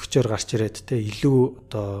өрсөлдөгчөөр гарч ирээд те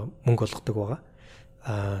илүү одоо мөнгө олгодог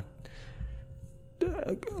байгаа.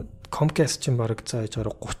 Comcast чинь бараг зааж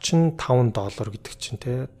 $35 гэдэг чинь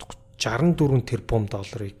те 64 тэрбум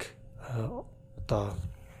долларыг одоо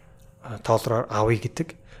доллараар авъя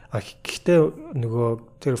гэдэг. Гэхдээ нөгөө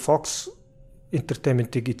тэр Fox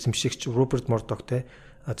Entertainment-ийг эзэмшигч Роберт Мурдок те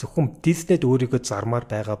зөвхөн Disney-д өөрийгөө зармаар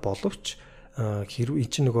байгаа боловч хэрвээ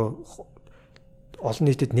энэ чинь нөгөө олон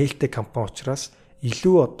нийтэд нээлттэй компани учраас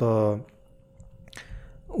илүү одоо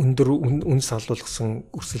өндөр үн салуулсан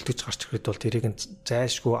өрсөлдөж гарч ирэхэд бол тэрийг нь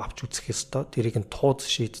зайшгүй авч үзэх ёстой. Тэрийг нь тууд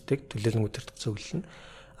шийддэг төлөөлөн өдөртөх зөвлөн.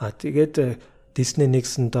 Тэгээд Disney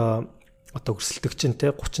нэгсэнд одоо өрсөлдөгч нь те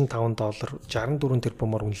 $35 64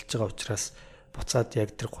 тэрбумаар үнэлж байгаа учраас буцаад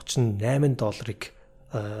яг тэр $38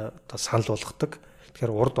 одоо санал болгодог. Тэгэхээр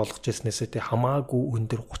урд олгож ирснээсээ те хамаагүй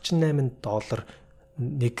өндөр $38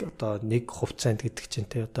 нэг хувьцаанд гэдэг чинь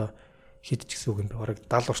те одоо хэд ч гэсэн үг юм бэ? Бараг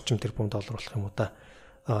 70 орчим тэрбум доллар болох юм уу та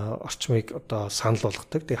орчмыг одоо санал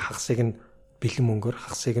болгодог. Тэгээ хагасыг нь бэлэн мөнгөөр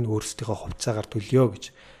хагасыг нь өөрсдийнхөө хувьцаагаар төлөё гэж.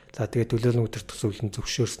 За тэгээд төлөөлөн өдөртөх зөвлөн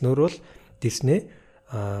зөвшөөрснөөр бол Disney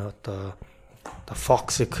одоо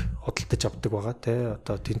Fox-ыг худалдаж авдаг байгаа тий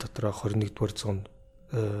одоо тийм дотроо 21-р зуунд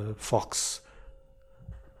Fox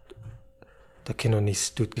одоо киноны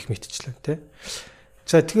студи гэх мэтчлэн тий.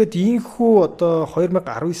 За тэгээд ийхүү одоо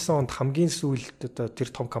 2019 онд хамгийн сүүлд одоо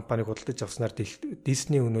тэр том компаниг худалдаж авснаар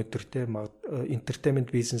Disney өнөөдөр тий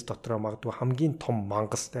entertainment business дотроо магадгүй хамгийн том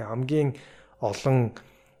мангас тий хамгийн олон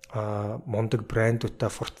мундаг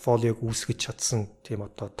брэндүүдтэй портфолиог үүсгэж чадсан тийм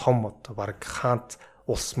одоо том одоо баг хаант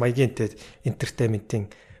улс маягийн те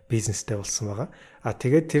entertainment-ийн бизнестэй болсон байгаа.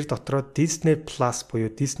 Тэгээд тэр дотроо Disney Plus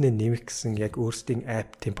буюу Disney нэмэх гэсэн яг өөрсдийн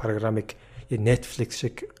app тийм програмыг Netflix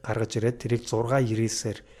шиг гаргаж ирээд тэрийг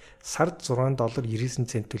 6.99-ээр сард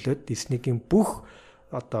 $6.99 төлөөд Disney-гийн бүх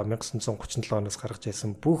одоо 1937 оноос гаргаж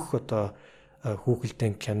ирсэн бүх одоо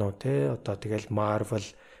хүүхэлдэйн кино те одоо тэгэл Marvel,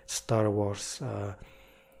 Star Wars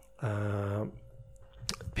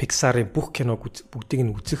Pixar-ын бүх киног бүгдийг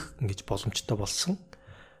нь үзэх ингэж боломжтой болсон.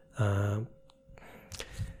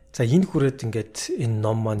 За энэ хүрээд ингээд энэ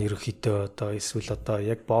ном маань ерөөхдөө одоо эсвэл одоо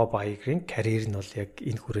яг Bob Iger-ийн карьер нь бол яг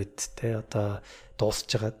энэ хүрээд те одоо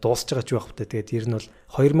дуусж байгаа ч байх вэ. Тэгээд ер нь бол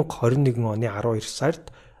 2021 оны 12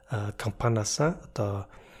 сард компаниасаа одоо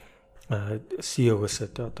CEO-гоос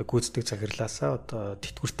одоо гүйцэтгэх захирлаасаа одоо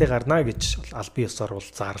тэтгэвртэй гарна гэж албан ёсоор бол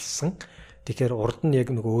зарлсан. Тэгэхээр урд нь яг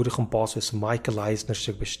нөгөө өөрийнх нь босс байсан Майкл Айзнер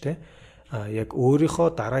шиг биш те. Яг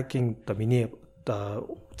өөрийнхөө дараагийн одоо миний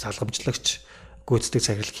залгамжлагч гүйцэтгэх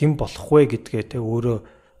захирал хэн болох вэ гэдгээ те өөрөө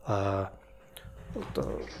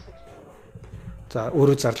за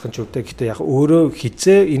өөрөө зарлах нь ч үгтэй. Гэхдээ яг өөрөө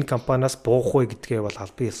хизээ энэ компаниас буух вэ гэдгээ бол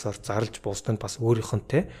албан ёсоор зарлж буусна бас өөрийнх нь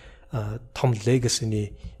те том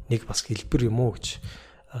legacy-ний нэг бас хэлбэр юм уу гэж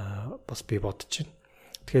бас би бодож байна.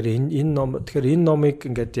 Тэгэхээр энэ номыг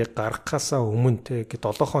ингээд яг гаргахаасаа өмнө те 7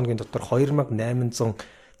 хоногийн дотор 2800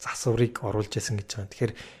 засварыг оруулж ясан гэж байгаа.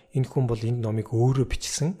 Тэгэхээр энэ хүн бол энэ номыг өөрөө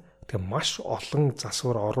бичсэн. Тэгэхээр маш олон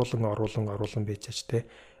засвар оруулан байж те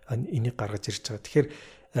энийг гаргаж ирж байгаа. Тэгэхээр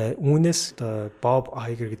үүнээс Боб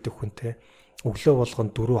Айгер гэдэг хүнтэй өглөө болгон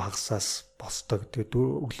 4 хагасаас босдог. Тэгээд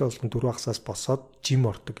өглөө болгон 4 хагасаас босоод жим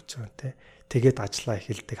ордог гэж байгаа те. Тэгээд ажиллаа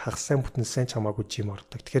эхэлдэг. Хагас сайн бүтэнсэн чамаагүй жим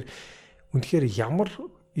ордог. Тэгэхээр үнэхээр ямар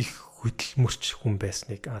их хөдөлмөрч хүн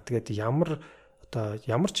байсныг тэгээд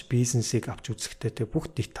ямар ч бизнесийг авч үзэхдээ те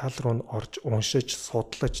бүх деталь руу нь орж уншиж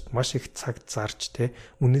судлаж маш их цаг зарж те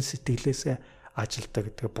үнэн сэтгэлээсээ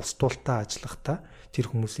ажилдаг. Тэгээд бусдуултаа ажиллахдаа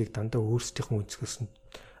тэр хүмүүсийг дандаа өөрсдийнхөө өнцгөөс нь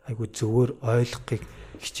айгу зөвөр ойлгохыг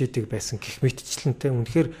хичээдэг байсан гэх мэтчлэн те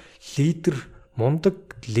үнэхээр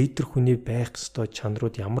мундаг лидер хүний байх ёстой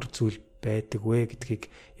чанарууд ямар зүйл байдаг вэ гэдгийг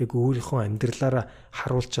яг өөрийнхөө амьдралаараа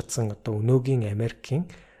харуулж чадсан одоо өнөөгийн Америкийн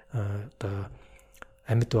одоо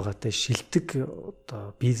амьд байгаатай шилдэг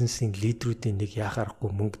одоо бизнесийн лидерүүдийн нэг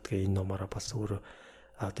яхаарахгүй мөн гэдгээ энэ номороо бас өөрөө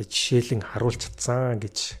одоо жишээлэн харуулж чадсан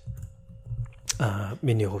гэж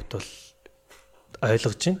миний хувьд бол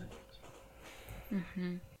ойлгож байна.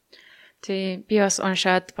 Тэг би бас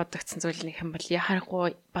уншаад бодогдсон зүйл нэг юм бол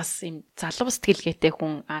яхахгүй бас юм залуу сэтгэлгээтэй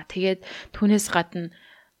хүн тэгээд түүнээс гадна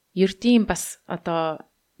ердийн бас одоо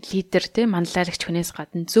лидер те манлайлагч хүнээс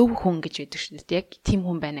гадна зөв хүн гэж байдаг шүү дээ. Яг тийм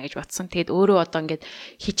хүн байна гэж бодсон. Тэгээд өөрөө одоо ингээд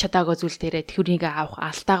хийж чадаагүй зүйл дээрээ тэрнийг авах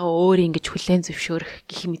алдаагаа өөр ингэж хүлээн зөвшөөрөх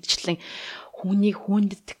гэх мэтчлэн хүнийг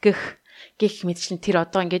хүндэтгэх гэх мэтчлэн тэр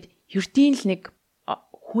одоо ингээд ердийн л нэг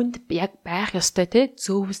хүнд яг байх ёстой те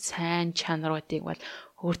зөв сайн чанаруудыг бол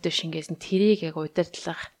өөртөө шингээсэн тэрийг яг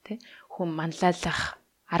удирдлах те хүн манлайлах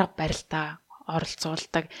арга барилтаа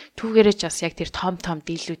оролцуулдаг. Түүгээрээ ч бас яг тэр том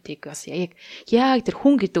дийлүүдийг бас яг тэр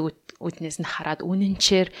хүн гэдэг үднээс нь хараад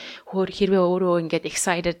үнэнчээр хэрвээ өөрөө ингээд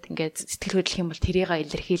excited ингээд сэтгэл хөдлөх юм бол тэрийг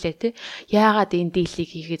илэрхийлээ те. Яагаад энэ дийлийг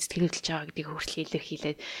хийгээд сэтгэл хөдлөж байгаа гэдгийг хүртэл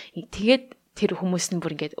илэрхийлээд тэгээд тэр хүмүүс нь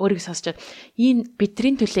бүр ингээд өөрийгөө сонсчод энэ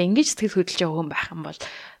бидний төлөө ингэж сэтгэл хөдлөж байгаа хүн байх юм бол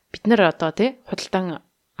бид нар одоо те худалдан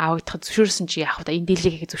авагдахад зөвшөөрсөн чи яах вэ? Энэ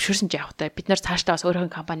дийлийг зөвшөөрсөн чи яах вэ? Бид нар цаашдаа бас өөрийнхөө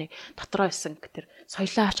компани дотроо исэн гэтэр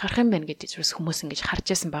соёлоо авч харах юм байна гэдэг зүйлс хүмүүс ингэж харж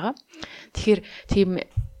байсан байгаа. Тэгэхээр тийм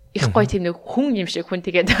их гоё тийм нэг хүн юм шиг хүн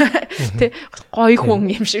тэгээд тий гоё хүн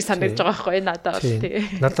юм шиг санагдаж байгаа байхгүй надад тий.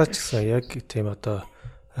 Надад ч гэсэн яг тийм одоо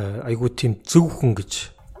айгуу тийм зөв хүн гэж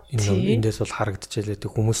эндээс бол харагдчихлаа.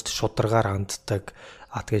 Тэг хүмүүст шударгаар ханддаг,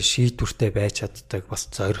 тэгээд шийдвэртэй байж чаддаг,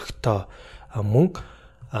 бас зоригтой мөн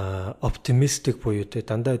оптимистик буюу те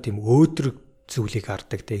дандаа тийм өөдрөг зүйлийг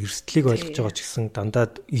хардаг те эрсдлийг ойлгож байгаа ч гэсэн дандаа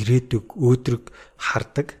ирээдүг өөдрөг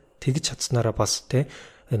хардаг тэгж чадсанараа бас те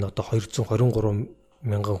энэ одоо 223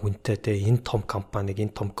 мянган хүнтэй те энэ том компаниг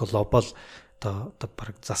энэ том глобал одоо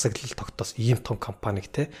баг засаглал тогтоос ийм том компаниг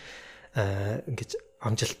те ингэж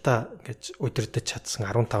амжилтаа ингэж удирдах чадсан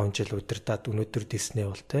 15 жил удирдаад өнөөдөр Disney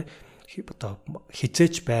бол те одоо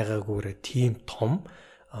хизээч байгаагүйрээ тийм том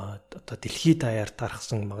одоо дэлхийд даяар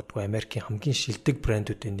тархсан магадгүй Америкийн хамгийн шилдэг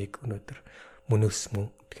брэндүүдийн нэг өнөөдөр мөнөөс мөн.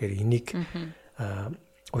 Тэгэхээр энийг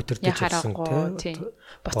удирдах чадсан тий.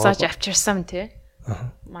 Буцааж авчирсан тий.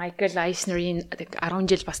 Майкл Айснерийн 10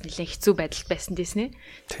 жил бас нэлээд хэцүү байдалд байсан Disney.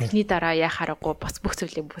 Тэрний дараа яхаарахгүй бас бүх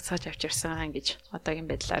зүйлийг буцааж авчирсан гэж одоогийн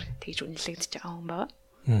байдлаар тэгж үнэлэгдэж байгаа хүн байна.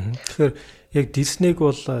 Тэгэхээр яг Disney-г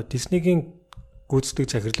бол Disney-гийн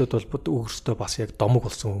гүйцэтгэх захирлууд бол өөрсдөө бас яг домог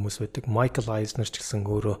болсон хүмүүс байдаг. Майкл Айзнер ч гэсэн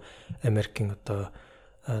өөрөө Америкийн одоо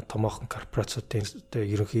томоохон корпорациудын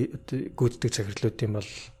ерөнхий гүйцэтгэх захирлуудын бол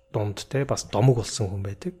дунд те бас домог болсон хүн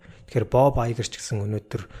байдаг. Тэгэхээр Боб Айгер ч гэсэн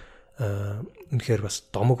өнөөдөр үнэхээр бас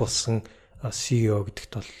домог болсон CEO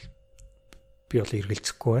гэдэгт бол би бол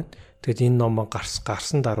эргэлзэхгүй байна. Тэгэд энэ ном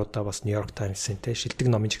гарсан даруйдаа бас Нью-Йорк Таймс-ийн те шилдэг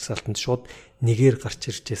номын жагсаалтанд шууд нэгээр гарч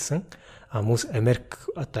ирж байсан. Хүмүүс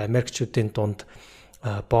Америкчүүдийн дунд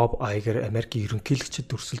Боб Айгер Америкийн ерөнхийлөгчөд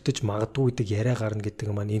өрсөлдөж магадгүй гэдэг яриа гарна гэдэг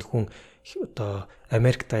маань энэ хүн одоо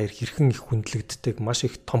Америк даяар хэрхэн их хүндлэгддэг маш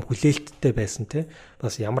их том хүлээлттэй байсан те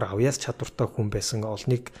бас ямар авьяас чадвартай хүн байсан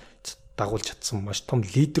олныг дагуулж чадсан маш том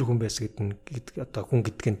лидер хүн байсан гэдэг одоо хүн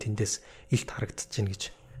гэдэг нь тэндээс илт харагдаж байна гэж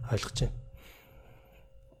ойлгож байна.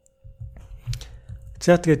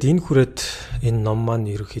 За тэгээд энэ хүрээд энэ ном маань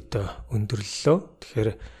ерөөхдөө өндөрлөлөө. Тэгэхээр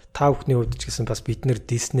та бүхний хувьд ч гэсэн бас бид нэр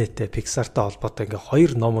Disney-тэй, Pixar-тай холбоотой ингээ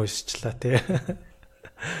хоёр ном уншчихлаа тий.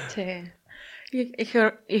 Тий.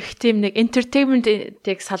 Их тийм нэг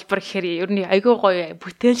entertainment-ийг салбар гэхээр ер нь айгүй гоё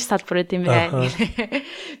бүтээлч салбар гэдэг юм байна.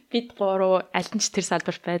 Бид гурав аль нь ч тэр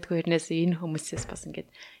салбар байдгүй хэрнээс энэ хүмүүсээс бас ингээд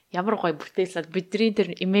ямар гоё бүтээл бидний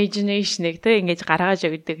тэр imagination-ыг тий ингэж гаргаж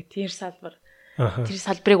өгдөг тэр салбар. Тэр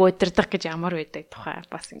салбарыг удирдах гэж ямар байдаг тухай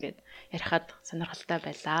бас ингээд ярихад сонирхолтой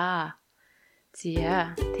байлаа.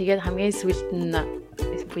 Зя. Тэгээд хамгийн сүүлд нь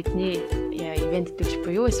бидний ивент төгч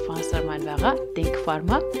буюу спонсор маань байгаа Denk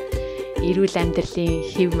Pharma. Эрүүл амьдралын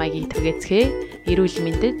хэв маягийг түгээцгээе. Эрүүл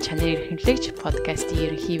мэндэд чанар эрхэмлэгч подкастын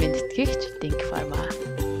ерөнхий вэндтгэгч Denk Pharma.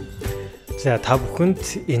 За та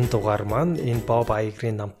бүхэнд энэ дугаар маань энэ Bob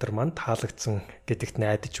Iger-ийн намтар маань таалагдсан гэдэгт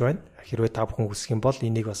найдаж байна. Хэрвээ та бүхэн хүсэх юм бол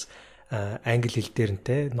энийг бас англи хэл дээр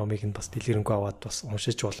нэ номыг нь бас дэлгэрэнгүй аваад бас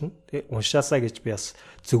уншиж болно. Уншаасаа гэж би бас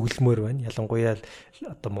зөвлөмөр байна. Ялангуяа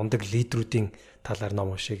одоо мундаг лидерүүдийн талаар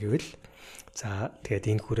ном уншия гэвэл. За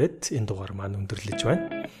тэгээд энэ хүрээд энэ дугаар маань өндөрлөж байна.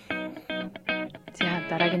 За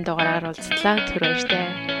дараагийн дугаараар уулзлаа. Тэр баяртай.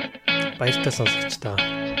 Баяртай сонсогчдоо.